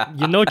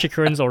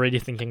Chikurin's already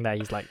thinking that.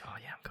 He's like, "Oh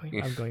yeah,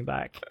 I'm going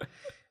back."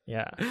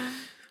 Yeah.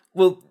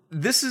 Well,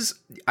 this is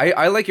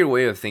I like your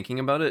way of thinking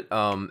about it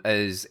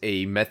as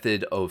a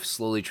method of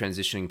slowly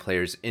transitioning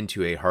players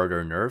into a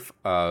harder nerf.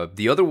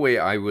 The other way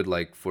I would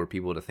like for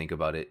people to think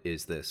about it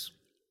is this.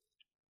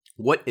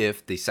 What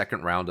if the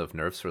second round of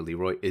nerfs for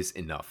Leroy is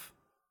enough?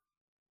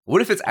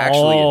 What if it's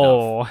actually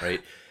enough,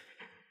 right?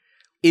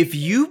 if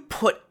you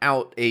put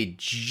out a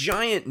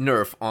giant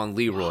nerf on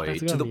Leroy that's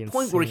to gonna the be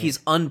point where insane. he's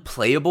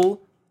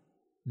unplayable,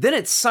 then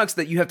it sucks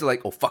that you have to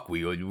like, oh fuck,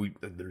 we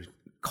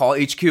call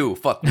HQ,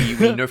 fuck, we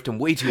nerfed him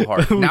way too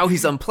hard. Now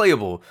he's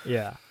unplayable.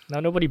 Yeah. Now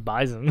nobody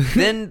buys him.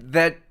 then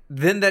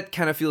that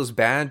kind of feels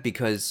bad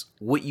because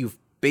what you've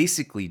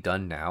basically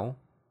done now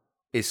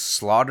is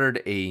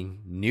slaughtered a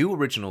new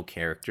original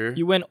character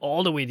You went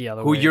all the way the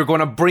other who way.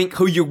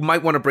 who you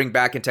might want to bring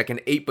back in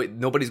Tekken 8, but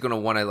nobody's gonna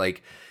want to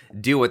like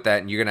deal with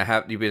that, and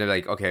you'll be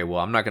like, okay, well,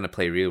 I'm not gonna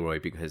play Leroy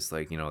because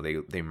like, you know,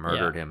 they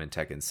murdered him in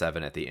Tekken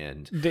 7 at the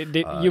end.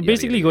 You're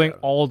basically going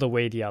all the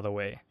way the other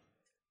way.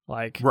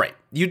 Like Right.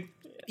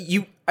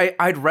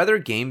 I'd rather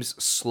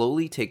games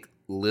slowly take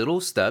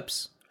little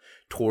steps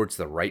towards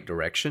the right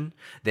direction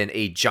than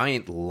a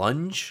giant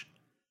lunge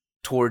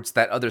towards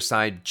that other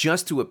side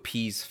just to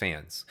appease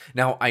fans.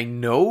 Now, I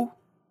know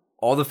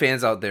all the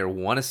fans out there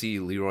want to see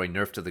Leroy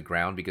nerfed to the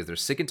ground because they're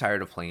sick and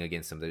tired of playing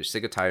against him. They're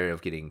sick and tired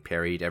of getting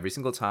parried every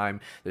single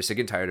time. They're sick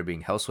and tired of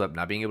being hell swept,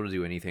 not being able to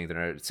do anything.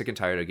 They're sick and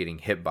tired of getting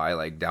hit by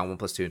like down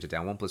 1+2 into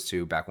down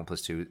 1+2, back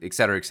 1+2,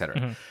 etc., etc.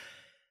 Mm-hmm.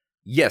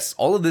 Yes,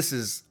 all of this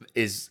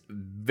is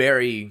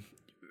very,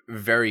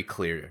 very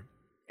clear.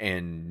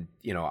 And,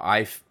 you know,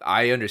 I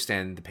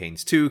understand the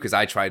pains too, because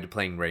I tried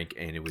playing rank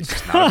and it was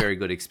just not a very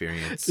good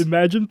experience.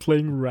 imagine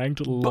playing ranked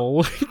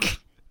LOL.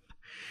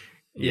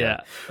 Yeah.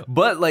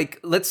 But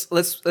like let's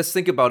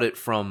think about it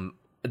from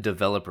a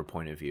developer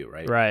point of view,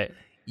 right? Right.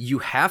 You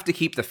have to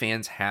keep the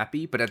fans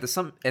happy, but at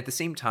the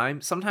same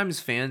time,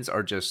 sometimes fans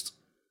are just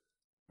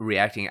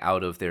reacting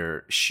out of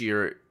their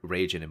sheer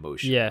rage and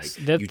emotion. Yes.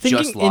 Like, They're you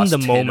thinking just in lost the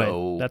 10-0.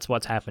 moment. That's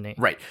what's happening.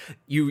 Right.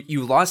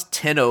 You lost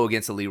 10-0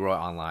 against a Leroy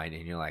online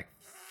and you're like,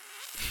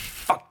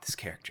 fuck this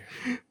character.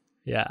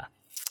 Yeah.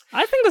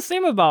 I think the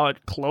same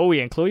about Chloe,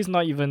 and Chloe's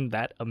not even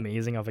that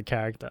amazing of a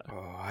character.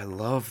 Oh, I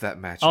love that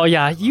matchup. Oh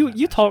yeah,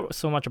 you talk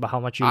so much about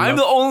how much you I'm love.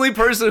 the only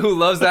person who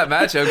loves that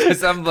matchup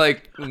because I'm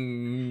like,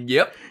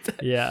 yep.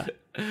 Yeah.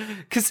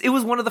 Because it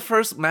was one of the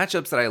first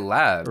matchups that I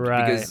labbed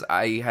Right. because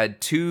I had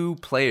two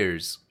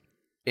players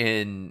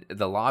in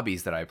the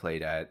lobbies that I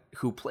played at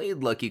who played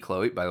Lucky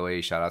Chloe. By the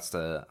way, shout outs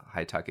to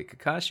Haitake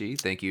Kakashi.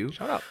 Thank you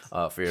Shout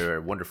for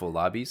your wonderful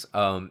lobbies.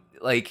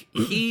 Like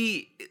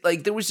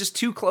there was just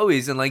two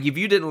Chloes, and like if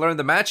you didn't learn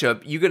the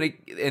matchup,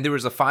 and there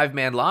was a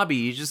 5-man lobby,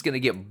 you're just gonna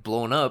get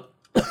blown up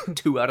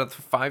 2 out of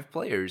the 5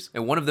 players,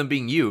 and one of them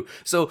being you.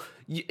 So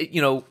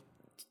you know,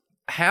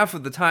 half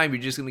of the time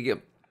you're just gonna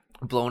get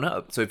blown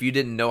up. So if you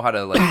didn't know how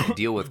to like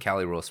deal with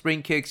Cali roll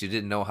spring kicks, you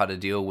didn't know how to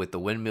deal with the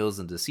windmills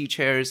and the sea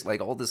chairs, like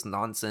all this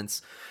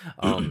nonsense,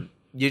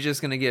 you're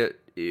just gonna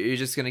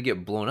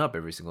get blown up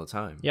every single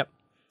time. Yep.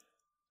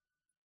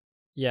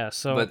 Yeah.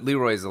 So. But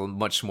Leroy is a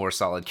much more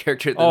solid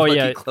character than Oh Lucky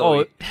yeah.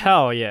 Chloe. Oh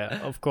hell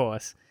yeah. Of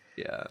course.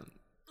 Yeah.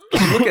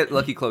 You look at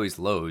Lucky Chloe's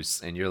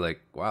lows and you're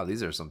like, wow,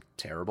 these are some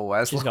terrible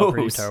ass She's lows. got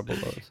pretty terrible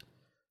lows.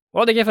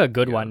 Well, they gave her a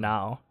good one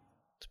now.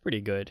 It's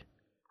pretty good.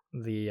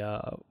 The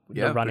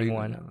running pretty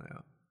one. good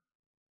now,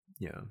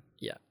 yeah.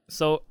 Yeah.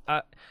 So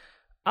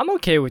I'm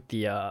okay with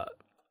the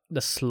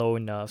slow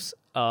nerfs.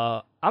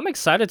 I'm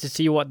excited to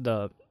see what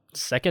the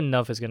second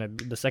nerf is gonna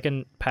be. The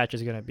second patch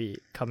is gonna be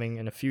coming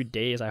in a few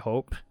days. I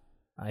hope.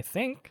 I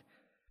think.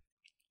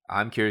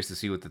 I'm curious to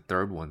see what the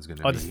third one's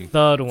gonna Or be. the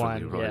third for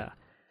one. Leroy. Yeah.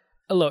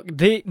 Look,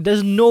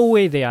 there's no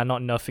way they are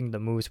not nerfing the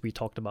moves we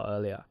talked about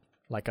earlier,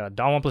 like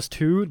down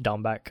 1+2,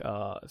 down back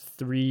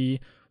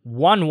 3,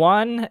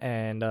 1-1,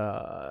 and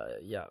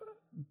yeah,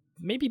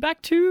 maybe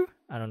back 2.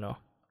 I don't know.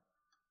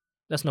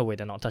 There's no way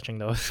they're not touching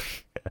those.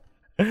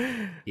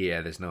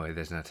 Yeah, there's no way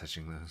there's not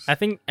touching those. I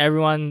think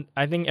everyone's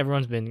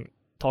been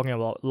talking a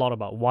lot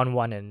about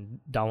 1-1 and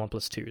down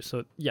 1+2.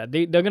 So yeah,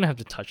 they're gonna have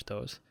to touch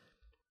those.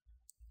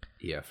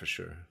 Yeah, for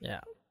sure.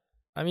 Yeah,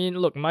 I mean,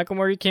 look, Michael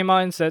Murray came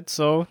out and said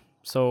so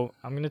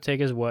I'm gonna take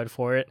his word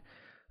for it.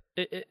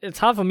 It's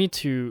hard for me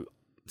to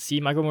see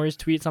Michael Murray's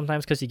tweet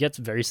sometimes because he gets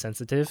very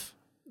sensitive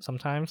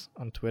sometimes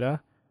on Twitter.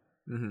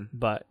 Mm-hmm.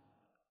 But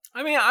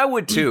I mean, I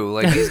would too.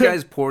 Like these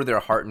guys pour their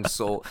heart and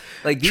soul.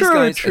 Like these true,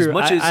 guys, true. as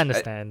much as I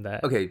understand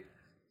that. Okay,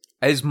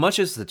 as much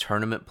as the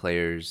tournament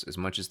players, as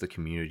much as the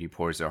community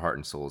pours their heart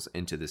and souls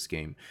into this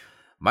game,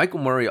 Michael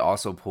Murray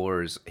also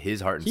pours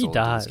his heart and soul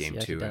into this game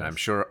too, and I'm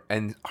sure,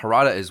 and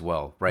Harada as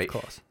well, right? Of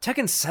course.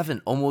 Tekken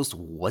 7 almost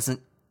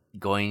wasn't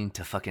going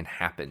to fucking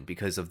happen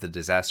because of the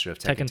disaster of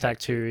Tekken Tag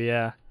 2,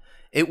 yeah.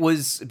 It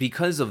was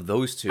because of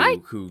those two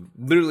who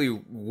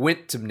literally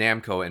went to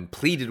Namco and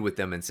pleaded with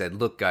them and said,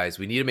 look, guys,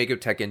 we need to make a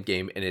Tekken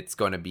game and it's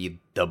going to be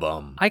the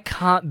bum. I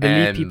can't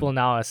believe people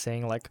now are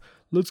saying, like,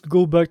 let's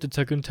go back to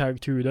Tekken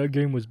Tag 2. That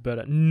game was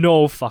better.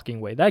 No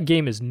fucking way. That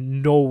game is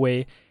no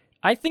way.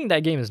 I think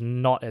that game is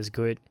not as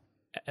good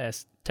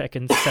as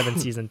Tekken 7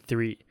 Season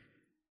 3.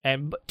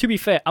 And to be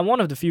fair, I'm one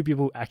of the few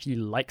people who actually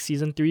like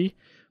Season 3,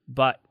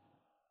 but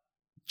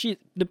gee,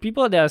 the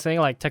people that are saying,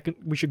 like,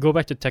 we should go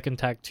back to Tekken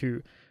Tag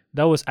 2,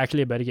 that was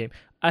actually a better game.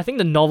 I think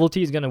the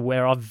novelty is going to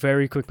wear off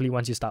very quickly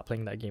once you start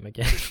playing that game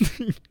again.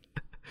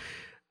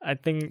 I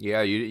think...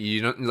 Yeah,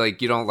 you don't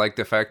like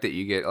the fact that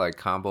you get, like,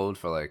 comboed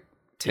for, like,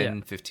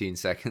 10, 15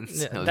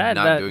 seconds of that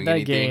not that doing that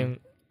anything.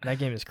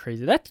 game is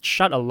crazy. That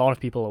shut a lot of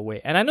people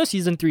away, and I know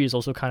season 3 is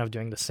also kind of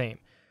doing the same,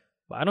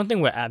 but I don't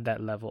think we're at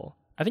that level.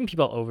 I think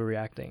people are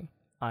overreacting.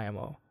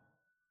 IMO.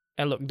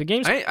 And look, the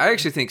game's... I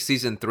actually think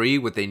season 3,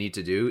 what they need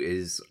to do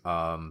is,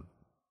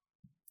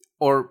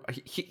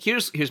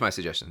 here's my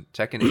suggestion: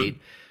 Tekken 8,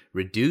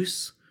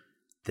 reduce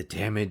the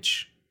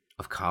damage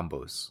of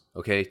combos.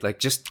 Okay, like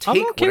just take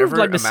I'm okay whatever with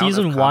like the amount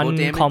season of combo 1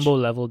 damage. combo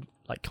level,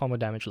 like combo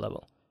damage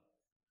level.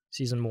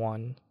 Season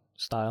 1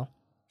 style.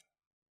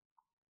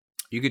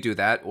 You could do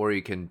that, or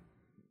you can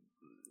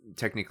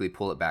technically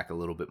pull it back a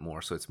little bit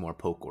more, so it's more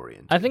poke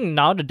oriented. I think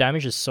now the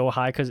damage is so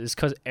high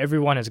because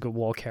everyone has good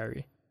wall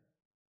carry.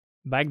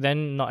 Back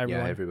then, not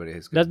everyone. Yeah, everybody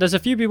has good. There's a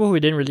few people who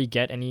didn't really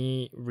get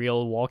any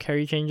real wall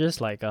carry changes,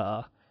 like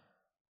I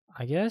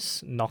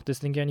guess Noctis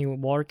didn't get any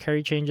wall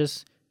carry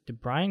changes.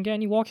 Did Brian get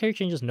any wall carry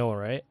changes? No,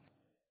 right?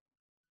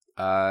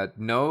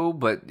 No,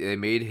 but it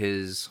made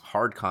his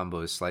hard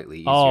combos slightly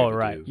easier. Oh, to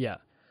right, do. yeah.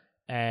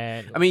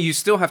 And I mean, you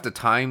still have to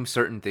time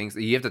certain things.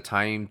 You have to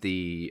time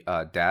the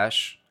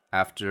dash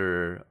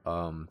after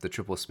the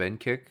triple spin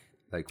kick,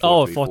 like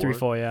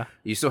 4-3-4, yeah.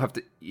 You still have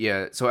to,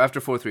 yeah. So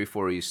after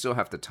 4-3-4, you still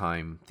have to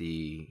time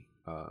the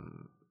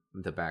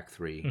back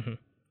 3,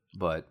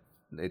 but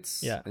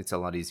it's a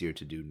lot easier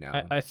to do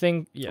now. I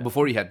think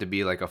Before you had to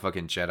be like a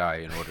fucking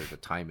Jedi in order to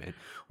time it,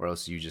 or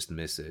else you just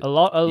miss it. A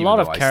lot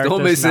of I still characters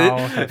miss now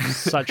it. have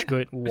such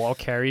good wall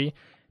carry,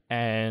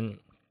 and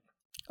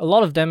a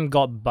lot of them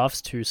got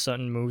buffs to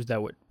certain moves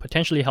that would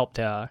potentially help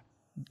their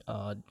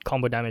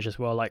combo damage as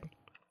well. Like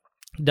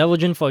Devil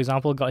Jin, for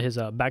example, got his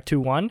back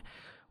 2-1,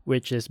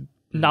 which is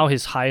now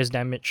his highest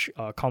damage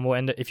combo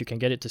ender if you can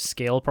get it to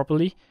scale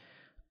properly.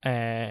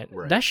 And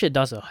that shit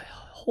does a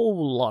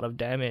whole lot of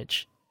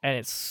damage, and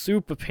it's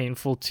super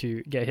painful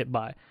to get hit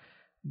by.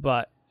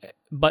 But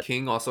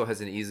King also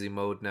has an easy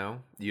mode now.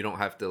 You don't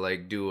have to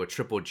like do a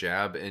triple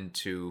jab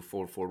into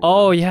 4-4-1.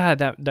 Oh yeah,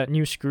 that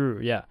new screw,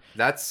 yeah.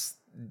 That's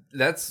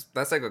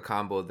like a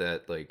combo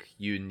that like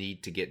you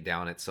need to get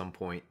down at some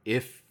point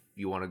if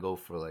you want to go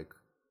for like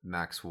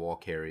max wall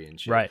carry and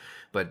shit. Right.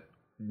 But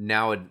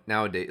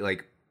nowadays,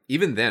 like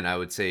even then, I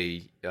would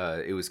say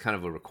it was kind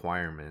of a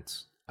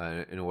requirement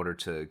in order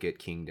to get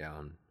King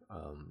down,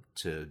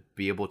 to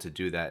be able to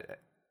do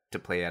that, to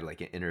play at like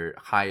an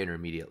high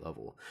intermediate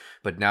level.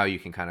 But now you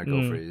can kind of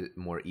go for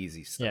more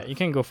easy stuff. Yeah, you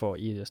can go for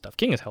easier stuff.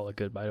 King is hella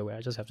good, by the way.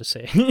 I just have to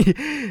say,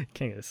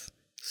 King is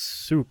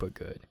super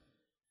good.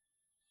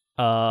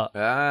 I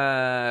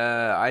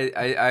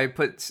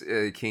put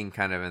King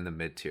kind of in the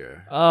mid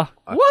tier. What?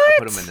 I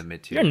put him in the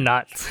mid tier. You're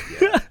nuts.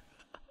 Yeah.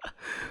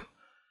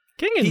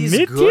 King is He's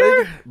mid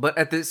good, tier, but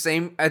at the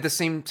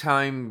same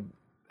time,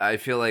 I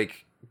feel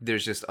like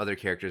there's just other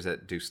characters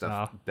that do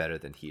stuff better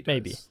than he does.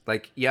 Maybe.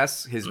 Like,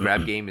 yes, his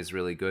grab game is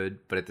really good,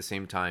 but at the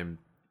same time,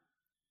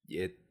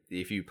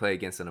 if you play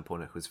against an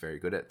opponent who's very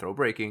good at throw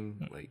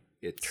breaking, like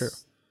it's True.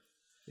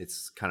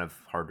 It's kind of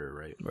harder,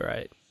 right?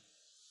 Right.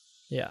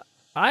 Yeah.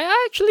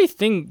 I actually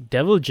think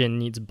Devil Jin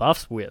needs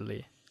buffs,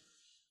 weirdly.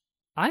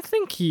 I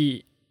think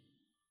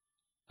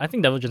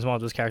Devil Jin's one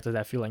of those characters that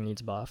I feel like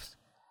needs buffs.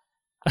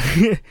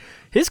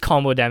 His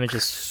combo damage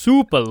is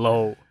super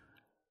low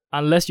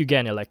unless you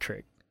get an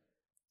electric.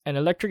 And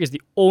electric is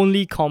the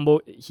only combo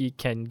he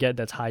can get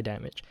that's high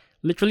damage.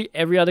 Literally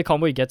every other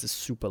combo he gets is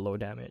super low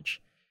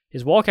damage.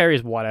 His wall carry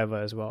is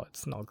whatever as well.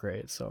 It's not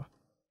great, so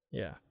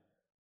yeah.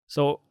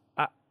 So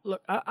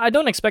look, I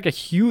don't expect a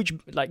huge,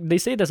 like they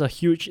say there's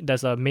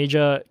a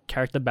major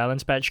character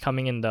balance patch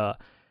coming in the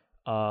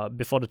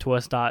before the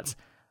tour starts.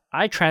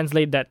 I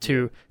translate that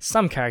to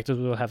some characters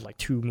will have like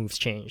 2 moves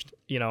changed.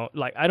 You know,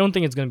 like I don't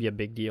think it's gonna be a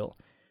big deal.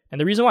 And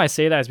the reason why I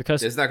say that is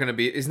because it's not gonna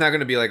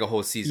be like a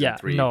whole season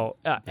 3. No.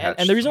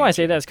 And the reason why I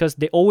say that is because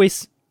they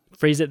always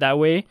phrase it that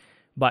way,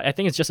 but I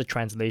think it's just a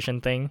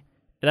translation thing.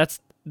 That's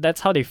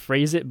how they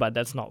phrase it, but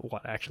that's not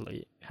what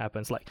actually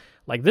happens.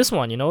 Like this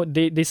one, you know,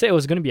 they say it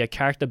was going to be a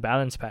character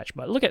balance patch,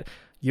 but look at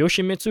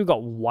Yoshimitsu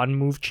got 1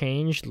 move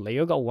changed,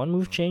 Leo got 1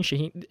 move changed,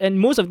 and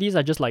most of these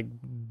are just like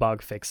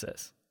bug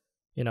fixes,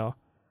 you know.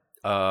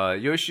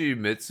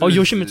 Yoshimitsu. Oh,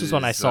 Yoshimitsu's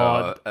one I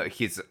saw.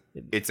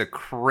 It's a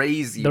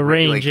crazy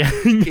range.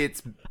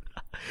 Like,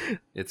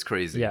 it's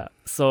crazy. Yeah.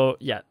 So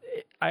yeah,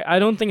 I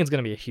don't think it's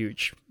gonna be a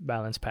huge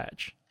balance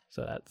patch.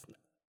 So that's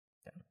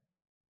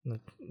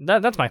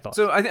my thought.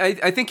 So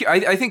I think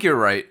you're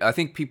right. I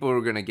think people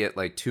are gonna get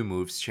like 2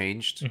 moves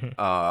changed,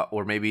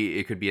 or maybe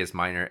it could be as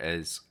minor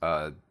as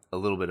a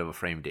little bit of a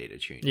frame data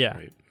change. Yeah,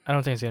 right? I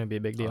don't think it's gonna be a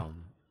big deal.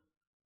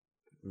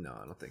 No,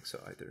 I don't think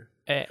so either.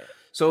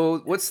 So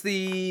what's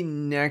the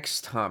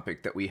next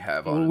topic that we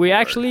have on? We board?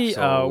 actually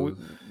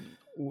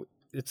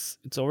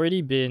it's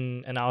already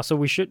been an hour, so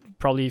we should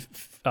probably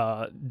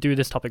do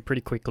this topic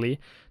pretty quickly.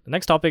 The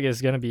next topic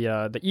is gonna be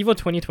the EVO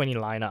 2020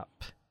 lineup.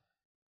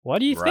 What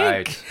do you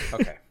think?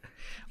 Okay.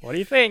 What do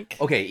you think?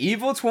 Okay,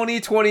 EVO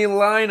 2020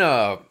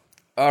 lineup.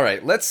 All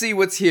right, let's see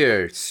what's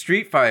here.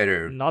 Street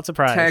Fighter. Not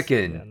surprised.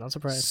 Tekken. Yeah, not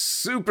surprised.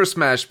 Super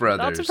Smash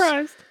Brothers. Not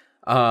surprised.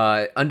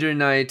 Under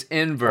Night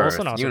Inverse.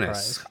 Also not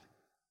Eunice. surprised.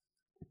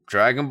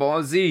 Dragon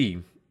Ball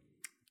Z.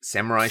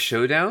 Samurai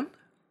Showdown,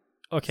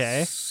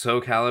 Okay.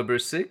 Soul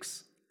Calibur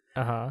 6,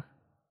 Uh-huh.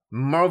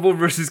 Marvel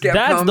vs. Capcom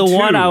That's the 2.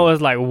 one I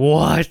was like,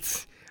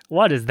 what?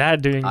 What is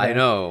that doing I there?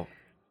 know.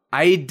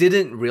 I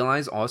didn't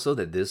realize also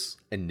that this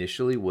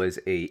initially was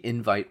a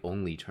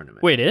invite-only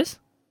tournament. Wait, it is?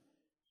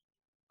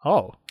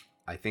 Oh.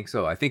 I think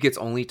so. I think it's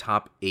only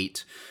top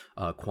 8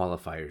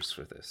 qualifiers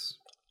for this.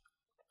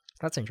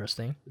 That's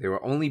interesting. There will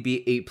only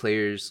be 8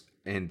 players,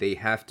 and they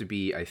have to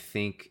be, I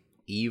think,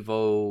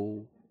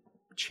 Evo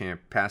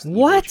past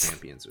What? Evo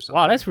champions or something.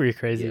 Wow, that's pretty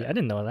crazy. Yeah. I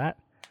didn't know that.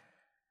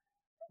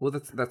 Well,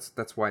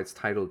 that's why it's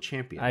titled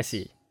Champions. I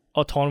see.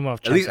 Oh, Tournament of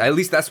At Champions.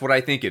 least that's what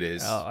I think it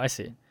is. Oh, I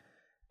see.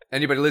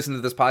 Anybody listening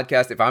to this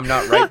podcast, if I'm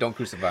not right, don't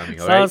crucify me.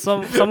 All So,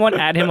 right? someone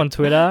add him on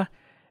Twitter.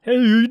 Hey,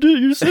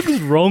 you said this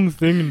wrong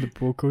thing in the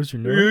podcast, you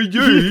know?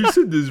 you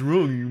said this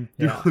wrong.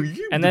 Yeah.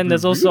 And then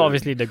there's also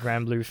obviously the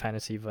Grand Blue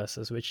Fantasy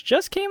Versus, which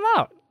just came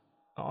out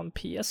on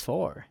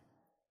PS4.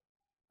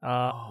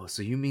 Oh,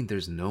 so you mean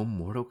there's no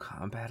Mortal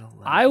Kombat 11?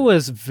 I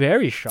was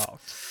very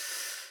shocked.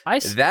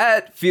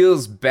 That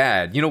feels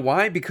bad. You know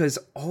why? Because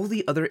all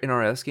the other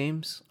NRS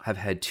games have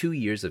had 2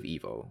 years of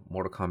Evo.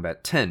 Mortal Kombat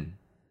 10,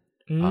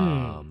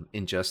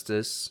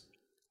 Injustice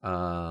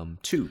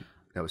 2.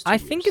 That was 2 I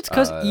years. think it's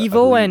because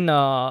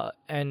Evo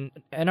and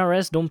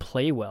NRS don't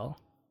play well,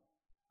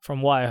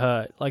 from what I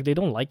heard. Like, they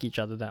don't like each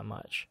other that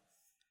much.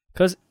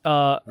 Because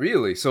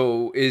really,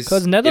 so is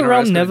NetherRealm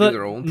NRS gonna do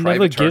their own never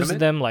private gives tournament?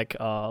 them like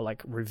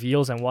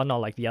reveals and whatnot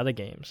like the other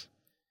games.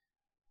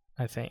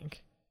 I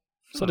think.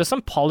 So there's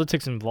some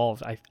politics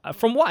involved. I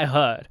from what I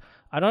heard,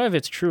 I don't know if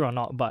it's true or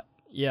not, but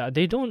yeah,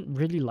 they don't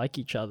really like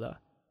each other.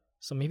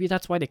 So maybe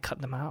that's why they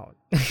cut them out.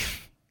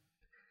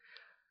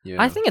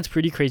 Yeah. I think it's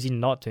pretty crazy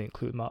not to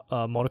include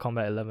Mortal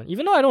Kombat 11,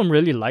 even though I don't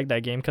really like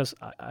that game because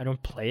I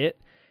don't play it.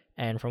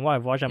 And from what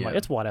I've watched, I'm like,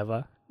 it's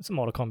whatever. It's a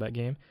Mortal Kombat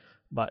game,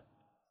 but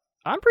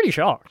I'm pretty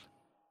shocked.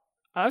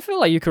 I feel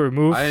like you could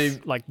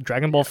remove like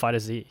Dragon Ball Fighter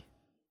Z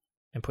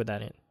and put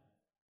that in.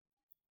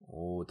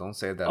 Oh, don't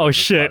say that. Oh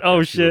shit!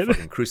 Oh shit!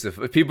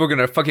 People are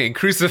gonna fucking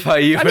crucify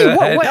you. I mean,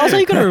 what else are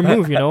you gonna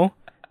remove? You know,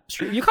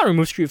 you can't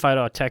remove Street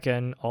Fighter or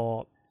Tekken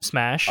or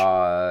Smash.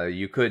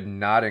 You could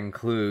not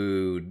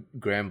include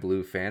Grand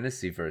Blue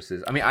Fantasy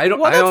Versus. I mean, I don't.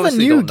 Well, I that's honestly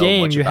the new don't know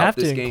game. much You about have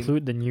to this game.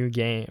 include the new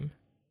game.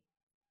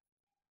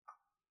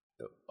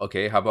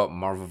 Okay, how about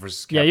Marvel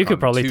vs. Capcom? Yeah, you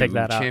could probably 2 take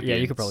that out. Yeah, you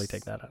Champions? could probably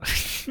take that out.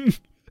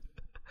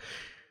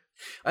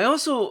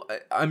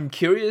 I'm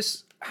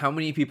curious how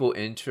many people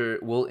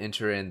will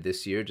enter in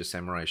this year to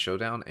Samurai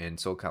Showdown and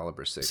Soul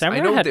Calibur 6. Samurai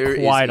I know had there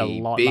quite is a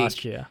lot big...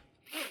 last year.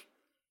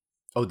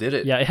 Oh, did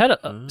it? Yeah, it had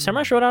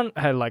Samurai Showdown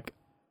had like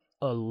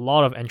a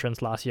lot of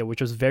entrants last year,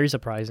 which was very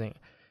surprising.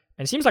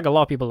 And it seems like a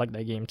lot of people like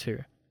that game too.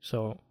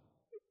 So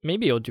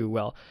maybe it'll do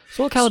well.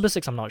 Soul Calibur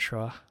 6, I'm not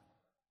sure.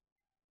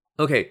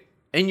 Okay,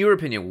 in your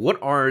opinion,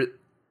 what are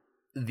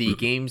the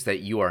games that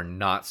you are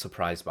not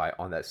surprised by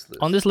on that list?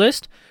 On this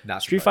list,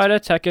 Not Street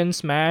surprised. Fighter, Tekken,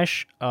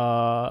 Smash,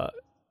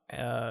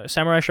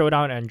 Samurai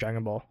Showdown, and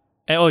Dragon Ball.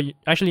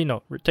 Actually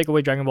no, take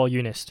away Dragon Ball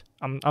Unist.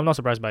 I'm not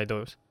surprised by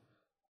those.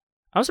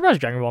 I'm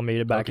surprised Dragon Ball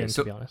made it back in,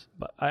 to be honest.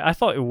 But I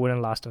thought it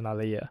wouldn't last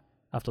another year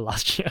after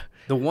last year.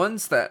 The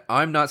ones that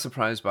I'm not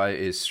surprised by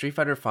is Street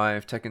Fighter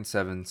 5, Tekken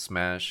 7,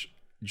 Smash,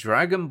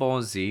 Dragon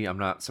Ball Z. I'm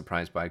not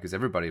surprised by because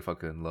everybody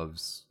fucking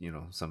loves,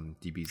 some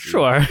DBZ.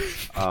 Sure.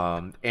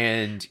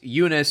 And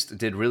Unist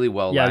did really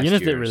well last year.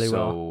 Unist did really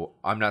well.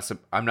 I'm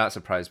not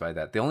surprised by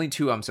that. The only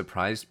two I'm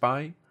surprised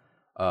by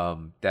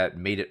that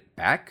made it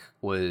back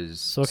was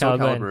Soul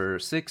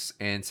Calibur 6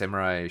 and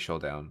Samurai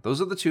Showdown.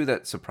 Those are the two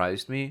that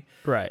surprised me.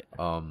 Right.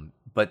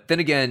 But then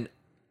again,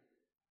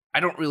 I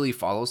don't really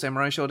follow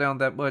Samurai Showdown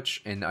that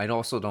much, and I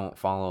also don't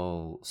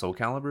follow Soul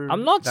Calibur.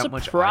 I'm not that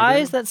much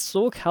surprised either. that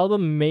Soul Calibur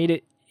made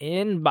it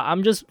in, but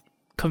I'm just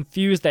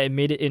confused that it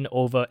made it in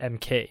over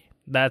MK.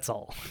 That's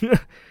all.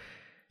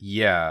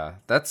 Yeah,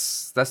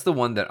 that's the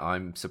one that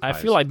I'm surprised.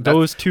 I feel like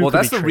those two. Well, could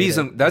that's be the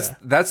reason. traded.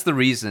 That's the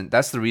reason.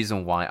 That's the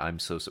reason why I'm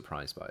so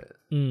surprised by it.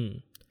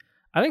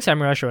 I think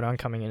Samurai Showdown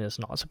coming in is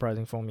not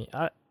surprising for me.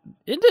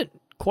 It did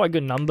quite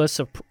good numbers.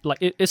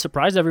 It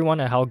surprised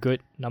everyone at how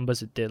good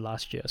numbers it did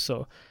last year.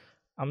 So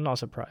I'm not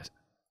surprised.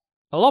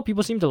 A lot of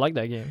people seem to like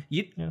that game.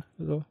 Yeah,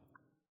 so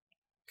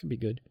could be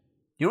good.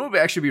 You know what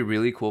would actually be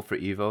really cool for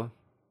Evo?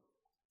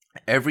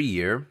 Every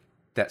year,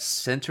 that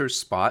center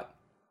spot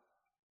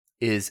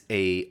is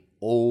a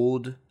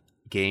old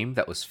game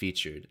that was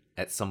featured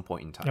at some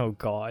point in time. Oh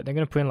god, they're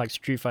gonna put in like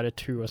Street Fighter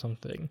 2 or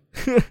something.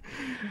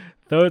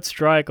 Third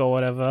Strike or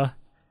whatever.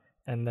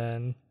 And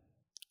then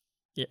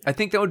I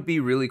think that would be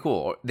really cool.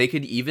 Or they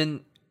could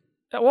even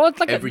it's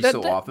like every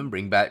so often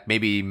bring back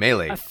maybe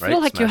Melee, I right?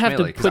 feel like you Smash have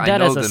Melee, to put 'cause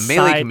that I as know a the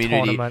Melee side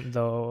community, tournament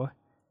though.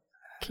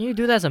 Can you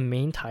do that as a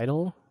main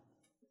title?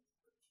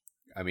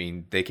 I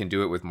mean, they can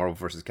do it with Marvel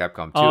vs.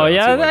 Capcom too. Oh,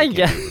 yeah, I get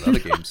guess. it with other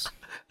games.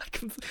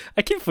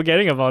 I keep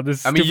forgetting about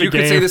this. I mean, you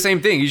could game. say the same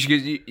thing.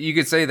 You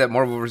could say that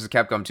Marvel vs.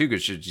 Capcom 2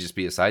 should just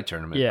be a side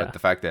tournament. Yeah. But the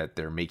fact that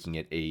they're making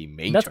it a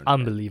main That's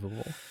tournament.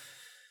 unbelievable.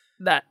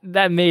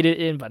 That made it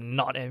in, but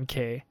not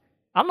MK.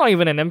 I'm not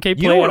even an MK player.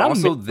 You know what and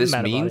also I'm this mad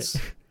about means?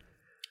 it.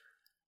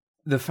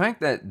 The fact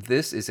that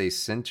this is a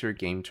center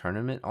game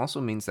tournament also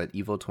means that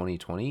Evo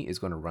 2020 is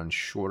going to run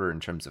shorter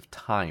in terms of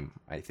time,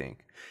 I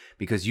think.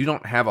 Because you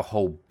don't have a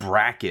whole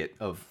bracket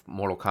of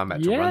Mortal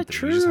Kombat to run through.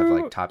 True. You just have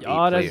like top 8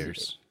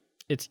 players.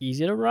 It's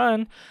easy to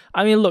run.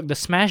 I mean, look, the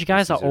Smash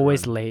guys are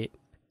always late.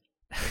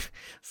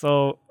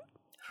 So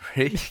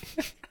Really?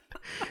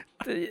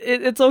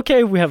 it's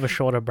okay if we have a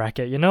shorter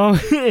bracket, you know?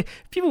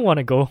 People want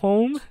to go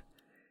home.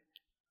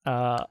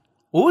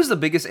 What was the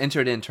biggest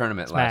entered in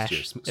tournament Smash. last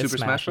year? Super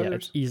Smash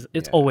Brothers? Yeah, it's easy.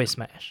 It's always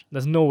Smash.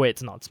 There's no way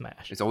it's not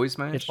Smash. It's always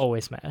Smash? It's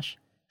always Smash.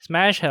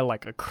 Smash had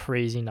like a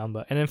crazy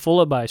number, and then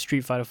followed by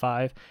Street Fighter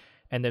 5,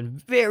 and then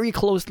very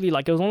closely,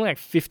 like it was only like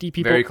 50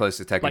 people. Very close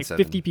to Tekken like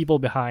 7. 50 people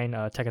behind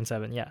Tekken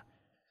 7. Yeah,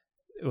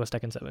 it was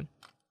Tekken 7.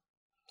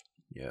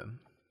 Yeah.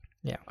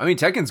 Yeah. I mean,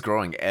 Tekken's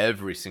growing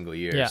every single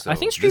year. Yeah, so I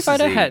think Street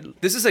Fighter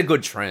this is a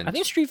good trend. I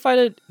think Street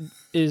Fighter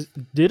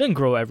didn't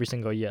grow every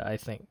single year. I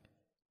think.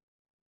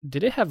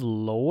 Did it have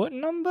lower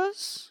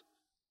numbers?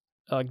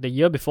 Like the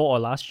year before or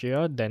last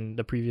year than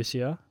the previous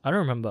year? I don't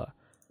remember.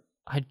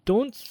 I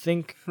don't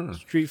think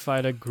Street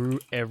Fighter grew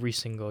every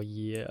single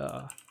year.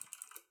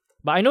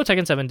 But I know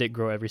Tekken 7 did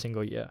grow every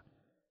single year.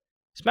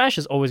 Smash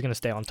is always going to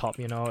stay on top,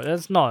 you know?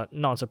 That's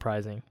not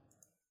surprising.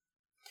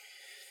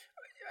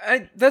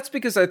 That's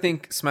because I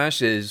think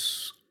Smash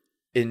is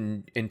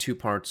in 2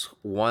 parts.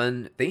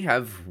 One, they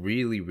have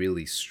really,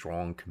 really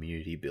strong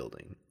community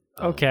building.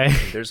 Okay.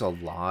 There's a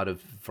lot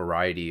of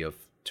variety of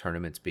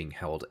tournaments being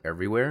held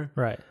everywhere.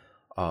 Right.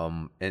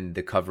 And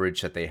the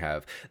coverage that they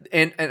have.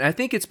 And I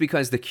think it's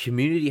because the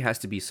community has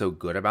to be so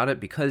good about it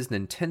because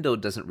Nintendo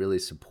doesn't really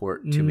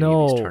support too many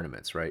of these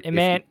tournaments, right?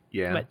 Man,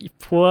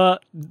 whoever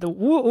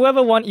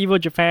won Evo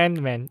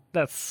Japan, man,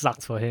 that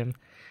sucks for him.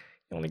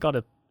 He only got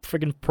a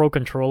freaking pro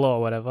controller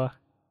or whatever.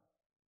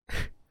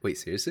 Wait,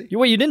 seriously?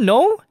 You didn't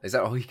know? Is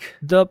that all you...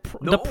 The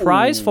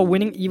prize for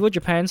winning Evo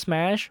Japan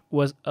Smash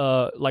was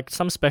like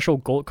some special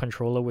gold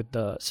controller with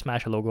the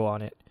Smash logo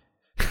on it.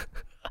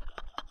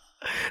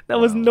 That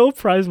was no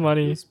prize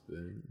money.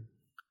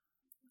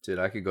 Dude,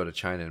 I could go to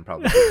China and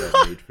probably get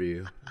that made for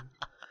you.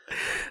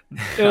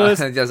 I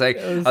was like,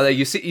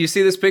 you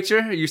see this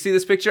picture? You see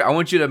this picture? I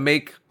want you to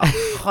make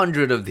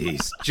 100 of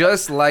these,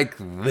 just like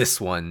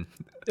this one.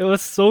 It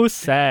was so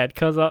sad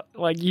because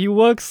like he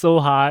worked so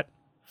hard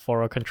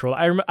for a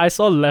controller. I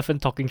saw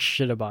Leffen talking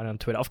shit about it on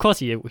Twitter. Of course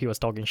he was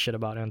talking shit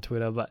about it on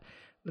Twitter, but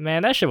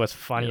man, that shit was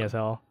funny as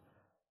hell.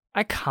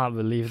 I can't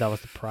believe that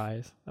was the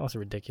prize. That was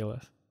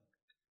ridiculous.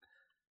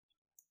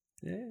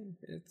 Yeah,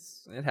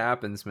 it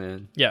happens,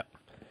 man. Yeah.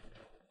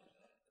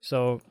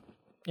 So,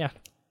 yeah.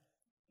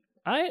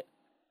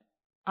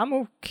 I'm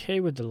okay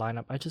with the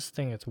lineup. I just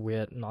think it's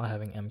weird not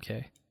having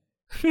MK.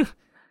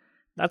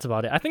 That's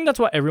about it. I think that's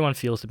what everyone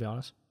feels, to be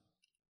honest.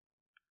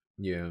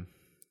 Yeah,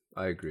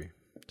 I agree.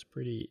 It's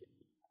pretty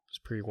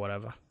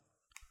whatever.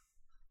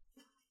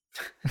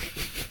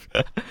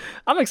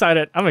 I'm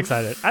excited. I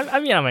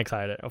mean, I'm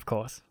excited, of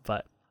course,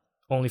 but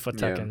only for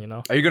Tekken, you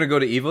know. Are you gonna go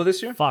to Evo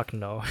this year? Fuck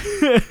no.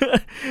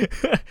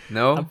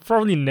 No. I'm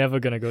probably never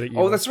gonna go to Evo.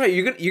 Oh, that's right.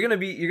 You're gonna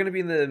be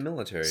in the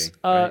military,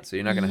 right? So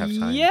you're not gonna have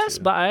time. Yes,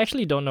 but I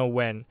actually don't know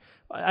when.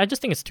 I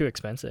just think it's too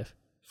expensive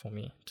for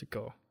me to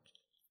go.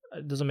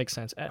 It doesn't make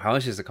sense. How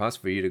much does it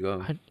cost for you to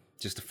go?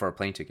 Just for a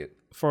plane ticket?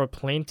 For a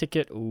plane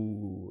ticket,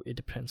 ooh, it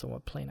depends on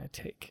what plane I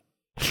take.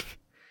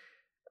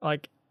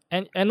 Like.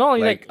 And not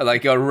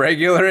like a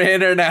regular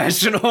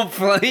international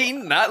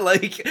plane, not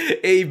like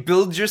a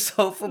build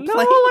yourself a plane. No,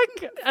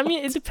 like I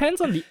mean, it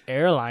depends on the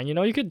airline. You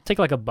know, you could take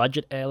like a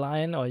budget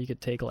airline, or you could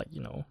take like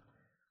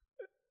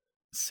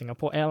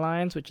Singapore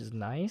Airlines, which is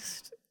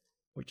nice.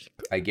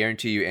 I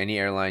guarantee you, any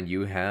airline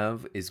you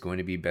have is going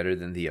to be better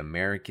than the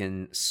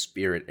American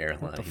Spirit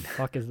airline. What the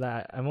fuck is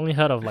that? I've only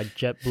heard of like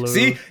JetBlue.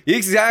 See,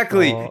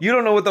 exactly. You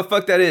don't know what the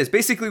fuck that is.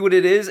 Basically, what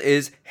it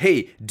is,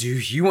 hey, do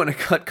you want to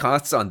cut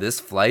costs on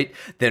this flight?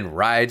 Then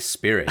ride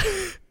Spirit.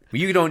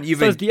 You don't even.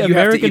 So it's the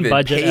American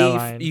budget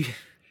airline.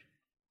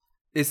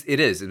 It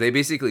is. They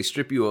basically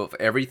strip you of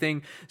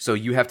everything, so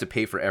you have to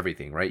pay for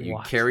everything, right? You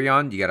carry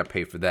on, you got to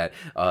pay for that.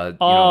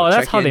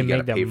 That's how they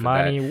make their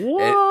money.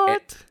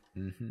 What?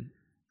 Mm-hmm.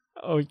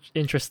 Oh,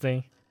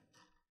 interesting.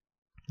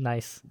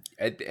 Nice.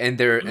 And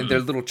their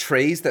little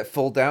trays that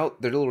fold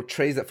out. Their little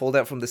trays that fold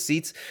out from the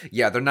seats.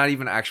 Yeah, they're not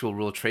even actual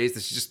real trays.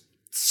 It's just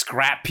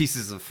scrap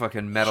pieces of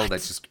fucking metal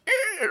that just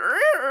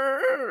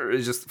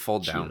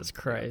fold down. Jesus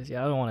Christ!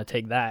 Yeah, I don't want to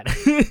take that.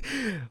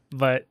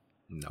 But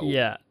no.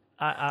 Yeah,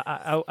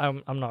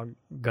 I'm not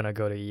gonna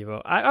go to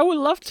Evo. I would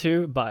love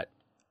to, but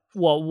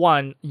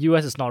one,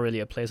 US is not really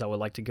a place I would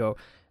like to go,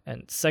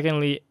 and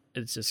secondly,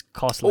 it's just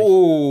costly.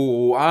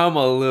 Oh, I'm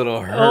a little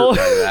hurt by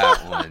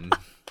that one.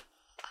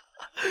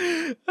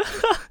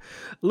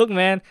 Look,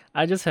 man,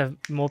 I just have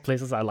more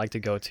places I like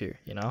to go to,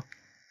 you know?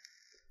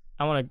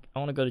 I want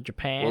to go to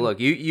Japan. Well, look,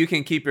 you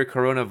can keep your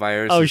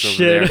coronavirus over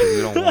there because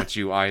we don't want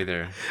you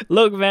either.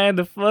 Look, man,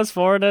 the first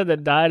foreigner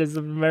that died is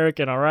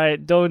American, all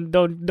right?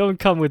 Don't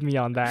come with me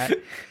on that.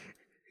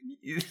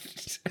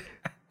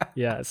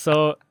 Yeah,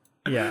 so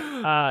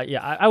yeah.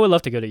 I would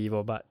love to go to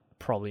Evo, but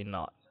probably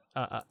not.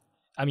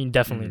 I mean,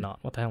 definitely not.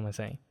 What the hell am I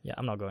saying? Yeah,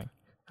 I'm not going.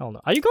 Hell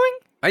no. Are you going?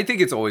 I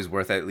think it's always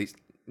worth it, at least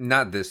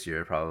not this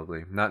year,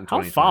 probably not in How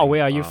 2020. far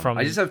away are you from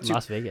I just have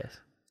Las Vegas?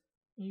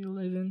 You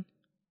live in?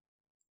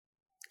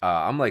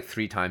 I'm like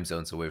 3 time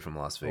zones away from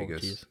Las Oh,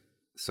 Vegas. jeez.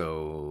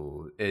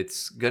 So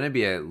it's gonna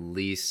be at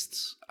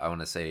least, I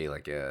want to say,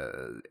 like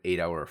a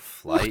 8-hour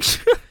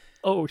flight.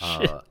 Oh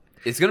shit.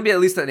 It's gonna be at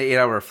least an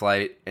 8-hour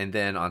flight, and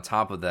then on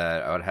top of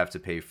that, I would have to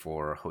pay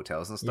for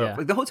hotels and stuff. Yeah.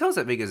 Like the hotels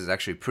at Vegas is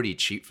actually pretty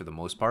cheap for the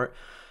most part.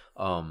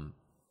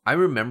 I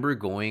remember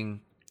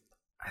going,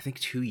 I think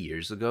 2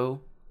 years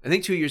ago. I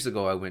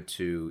I went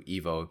to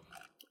Evo,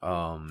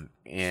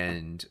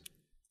 and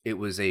it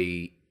was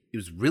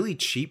really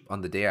cheap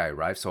on the day I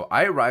arrived. So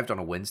I arrived on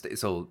a Wednesday.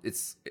 So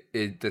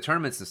the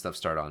tournaments and stuff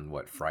start on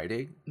what,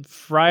 Friday?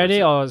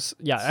 Friday I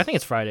think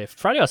it's Friday.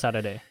 Friday or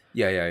Saturday.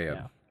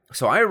 Yeah.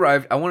 So I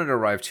wanted to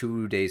arrive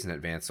 2 days in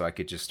advance so I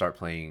could just start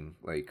playing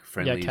like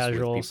friendlies with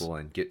casuals. people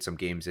and get some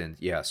games in.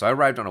 Yeah, so I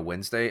arrived on a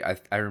Wednesday.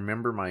 I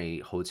remember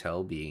my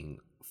hotel being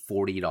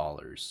 $40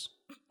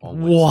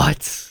 on Wednesday.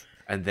 What?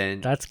 And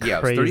then That's it was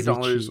crazy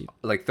 $30, cheap.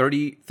 like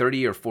 30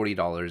 or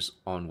 $40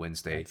 on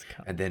Wednesday. That's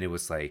kind And then it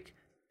was like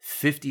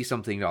 50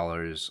 something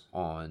dollars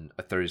on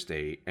a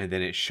Thursday, and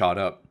then it shot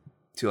up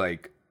to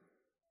like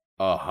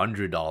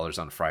 $100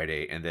 on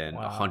Friday, and then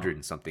Wow. 100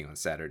 and something on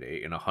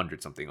Saturday, and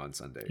 100 something on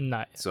Sunday.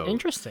 Nice. So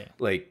Interesting.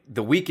 like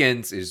the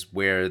weekends is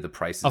where the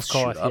prices Of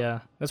course, shoot up.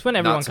 yeah. That's when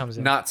everyone comes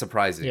in. Not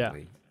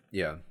surprisingly.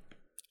 Yeah.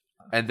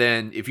 And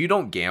then if you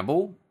don't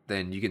gamble,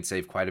 then you can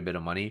save quite a bit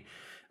of money.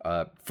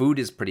 Food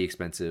is pretty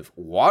expensive.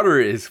 Water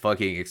is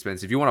fucking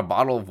expensive. If you want a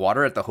bottle of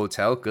water at the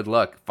hotel, good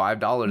luck.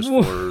 $5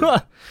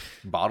 for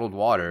bottled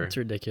water. It's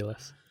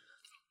ridiculous.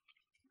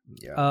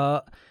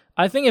 Yeah.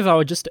 I think if I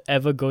would just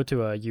ever go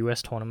to a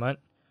US tournament,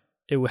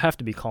 it would have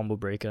to be Combo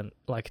Breaker.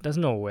 Like, there's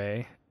no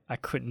way I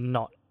could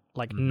not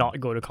not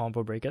go to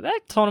Combo Breaker.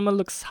 That tournament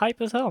looks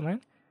hype as hell,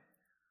 man.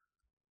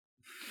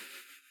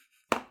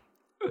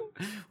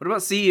 What about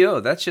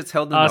CEO? That shit's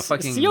held in a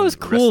fucking CEO is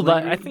cool,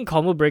 but wrestling I think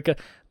Combo Breaker,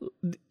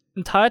 the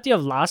entirety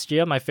of last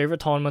year, my favorite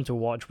tournament to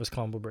watch was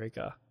Combo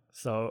Breaker.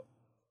 So,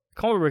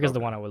 Combo Breaker is the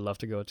one I would love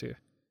to go to.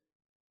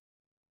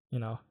 You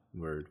know,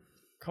 word.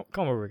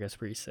 Combo Breaker is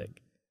pretty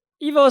sick.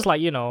 Evo is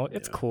like,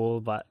 it's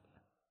cool, but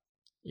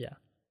yeah.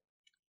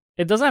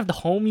 It doesn't have the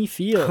homey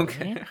feel.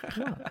 Okay. Man.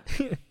 Come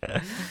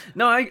on.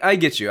 No, I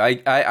get you.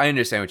 I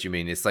understand what you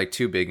mean. It's like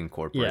too big and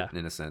corporate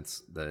in a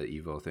sense, the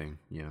Evo thing.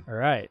 Yeah. All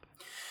right.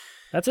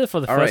 That's it for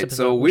the All first right,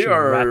 episode. so we should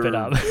are wrap it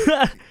up.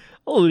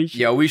 Holy shit.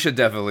 Yeah, we should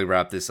definitely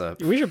wrap this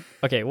up. We should.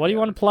 Okay, what do you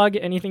want to plug?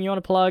 Anything you want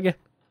to plug?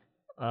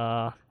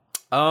 Yeah,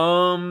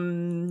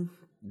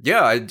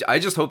 I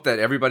just hope that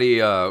everybody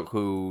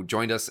who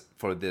joined us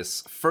for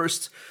this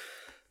first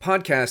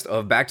podcast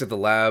of Back to the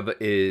Lab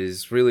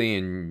is really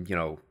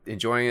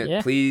enjoying it.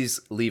 Yeah.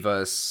 Please leave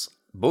us,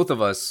 both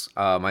of us,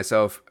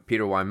 myself,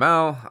 Peter Y.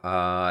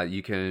 Mao.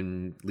 You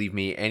can leave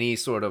me any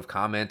sort of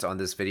comment on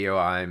this video.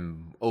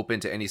 I'm open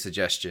to any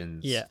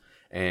suggestions. Yeah.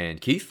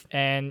 And Keith?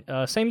 And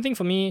same thing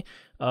for me.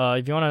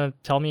 If you want to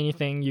tell me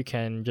anything, you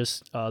can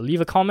just leave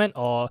a comment,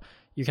 or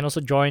you can also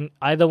join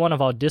either one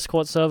of our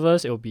Discord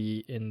servers. It will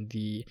be in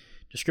the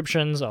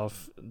descriptions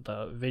of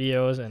the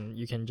videos, and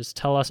you can just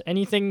tell us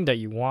anything that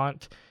you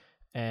want,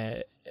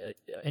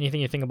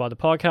 anything you think about the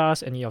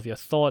podcast, any of your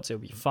thoughts.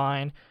 It'll be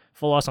fine.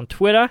 Follow us on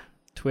Twitter.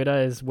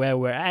 Twitter is where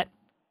we're at.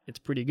 It's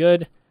pretty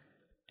good.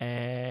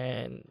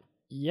 And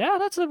yeah,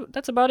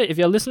 that's about it. If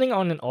you're listening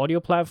on an audio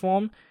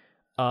platform,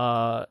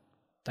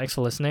 thanks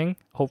for listening.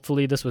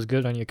 Hopefully this was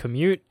good on your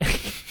commute.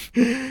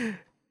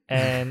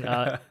 And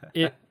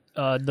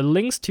the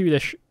links to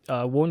the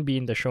won't be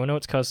in the show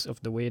notes because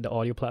of the way the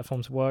audio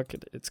platforms work.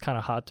 It's kind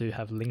of hard to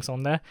have links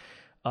on there.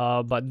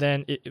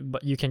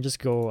 But you can just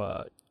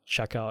go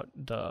check out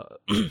the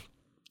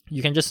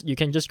you can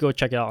just go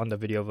check it out on the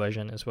video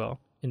version as well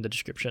in the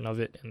description of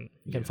it, and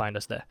you can find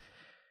us there.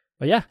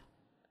 But yeah.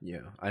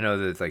 Yeah, I know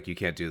that like you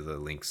can't do the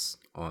links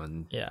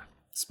on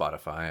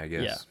Spotify, I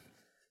guess. Yeah.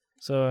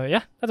 So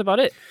yeah, that's about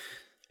it.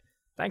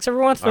 Thanks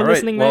everyone for All right.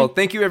 listening. Well, man.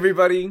 thank you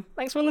everybody.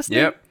 Thanks for listening.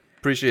 Yep.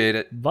 Appreciate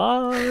it.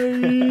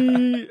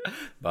 Bye.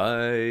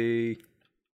 Bye.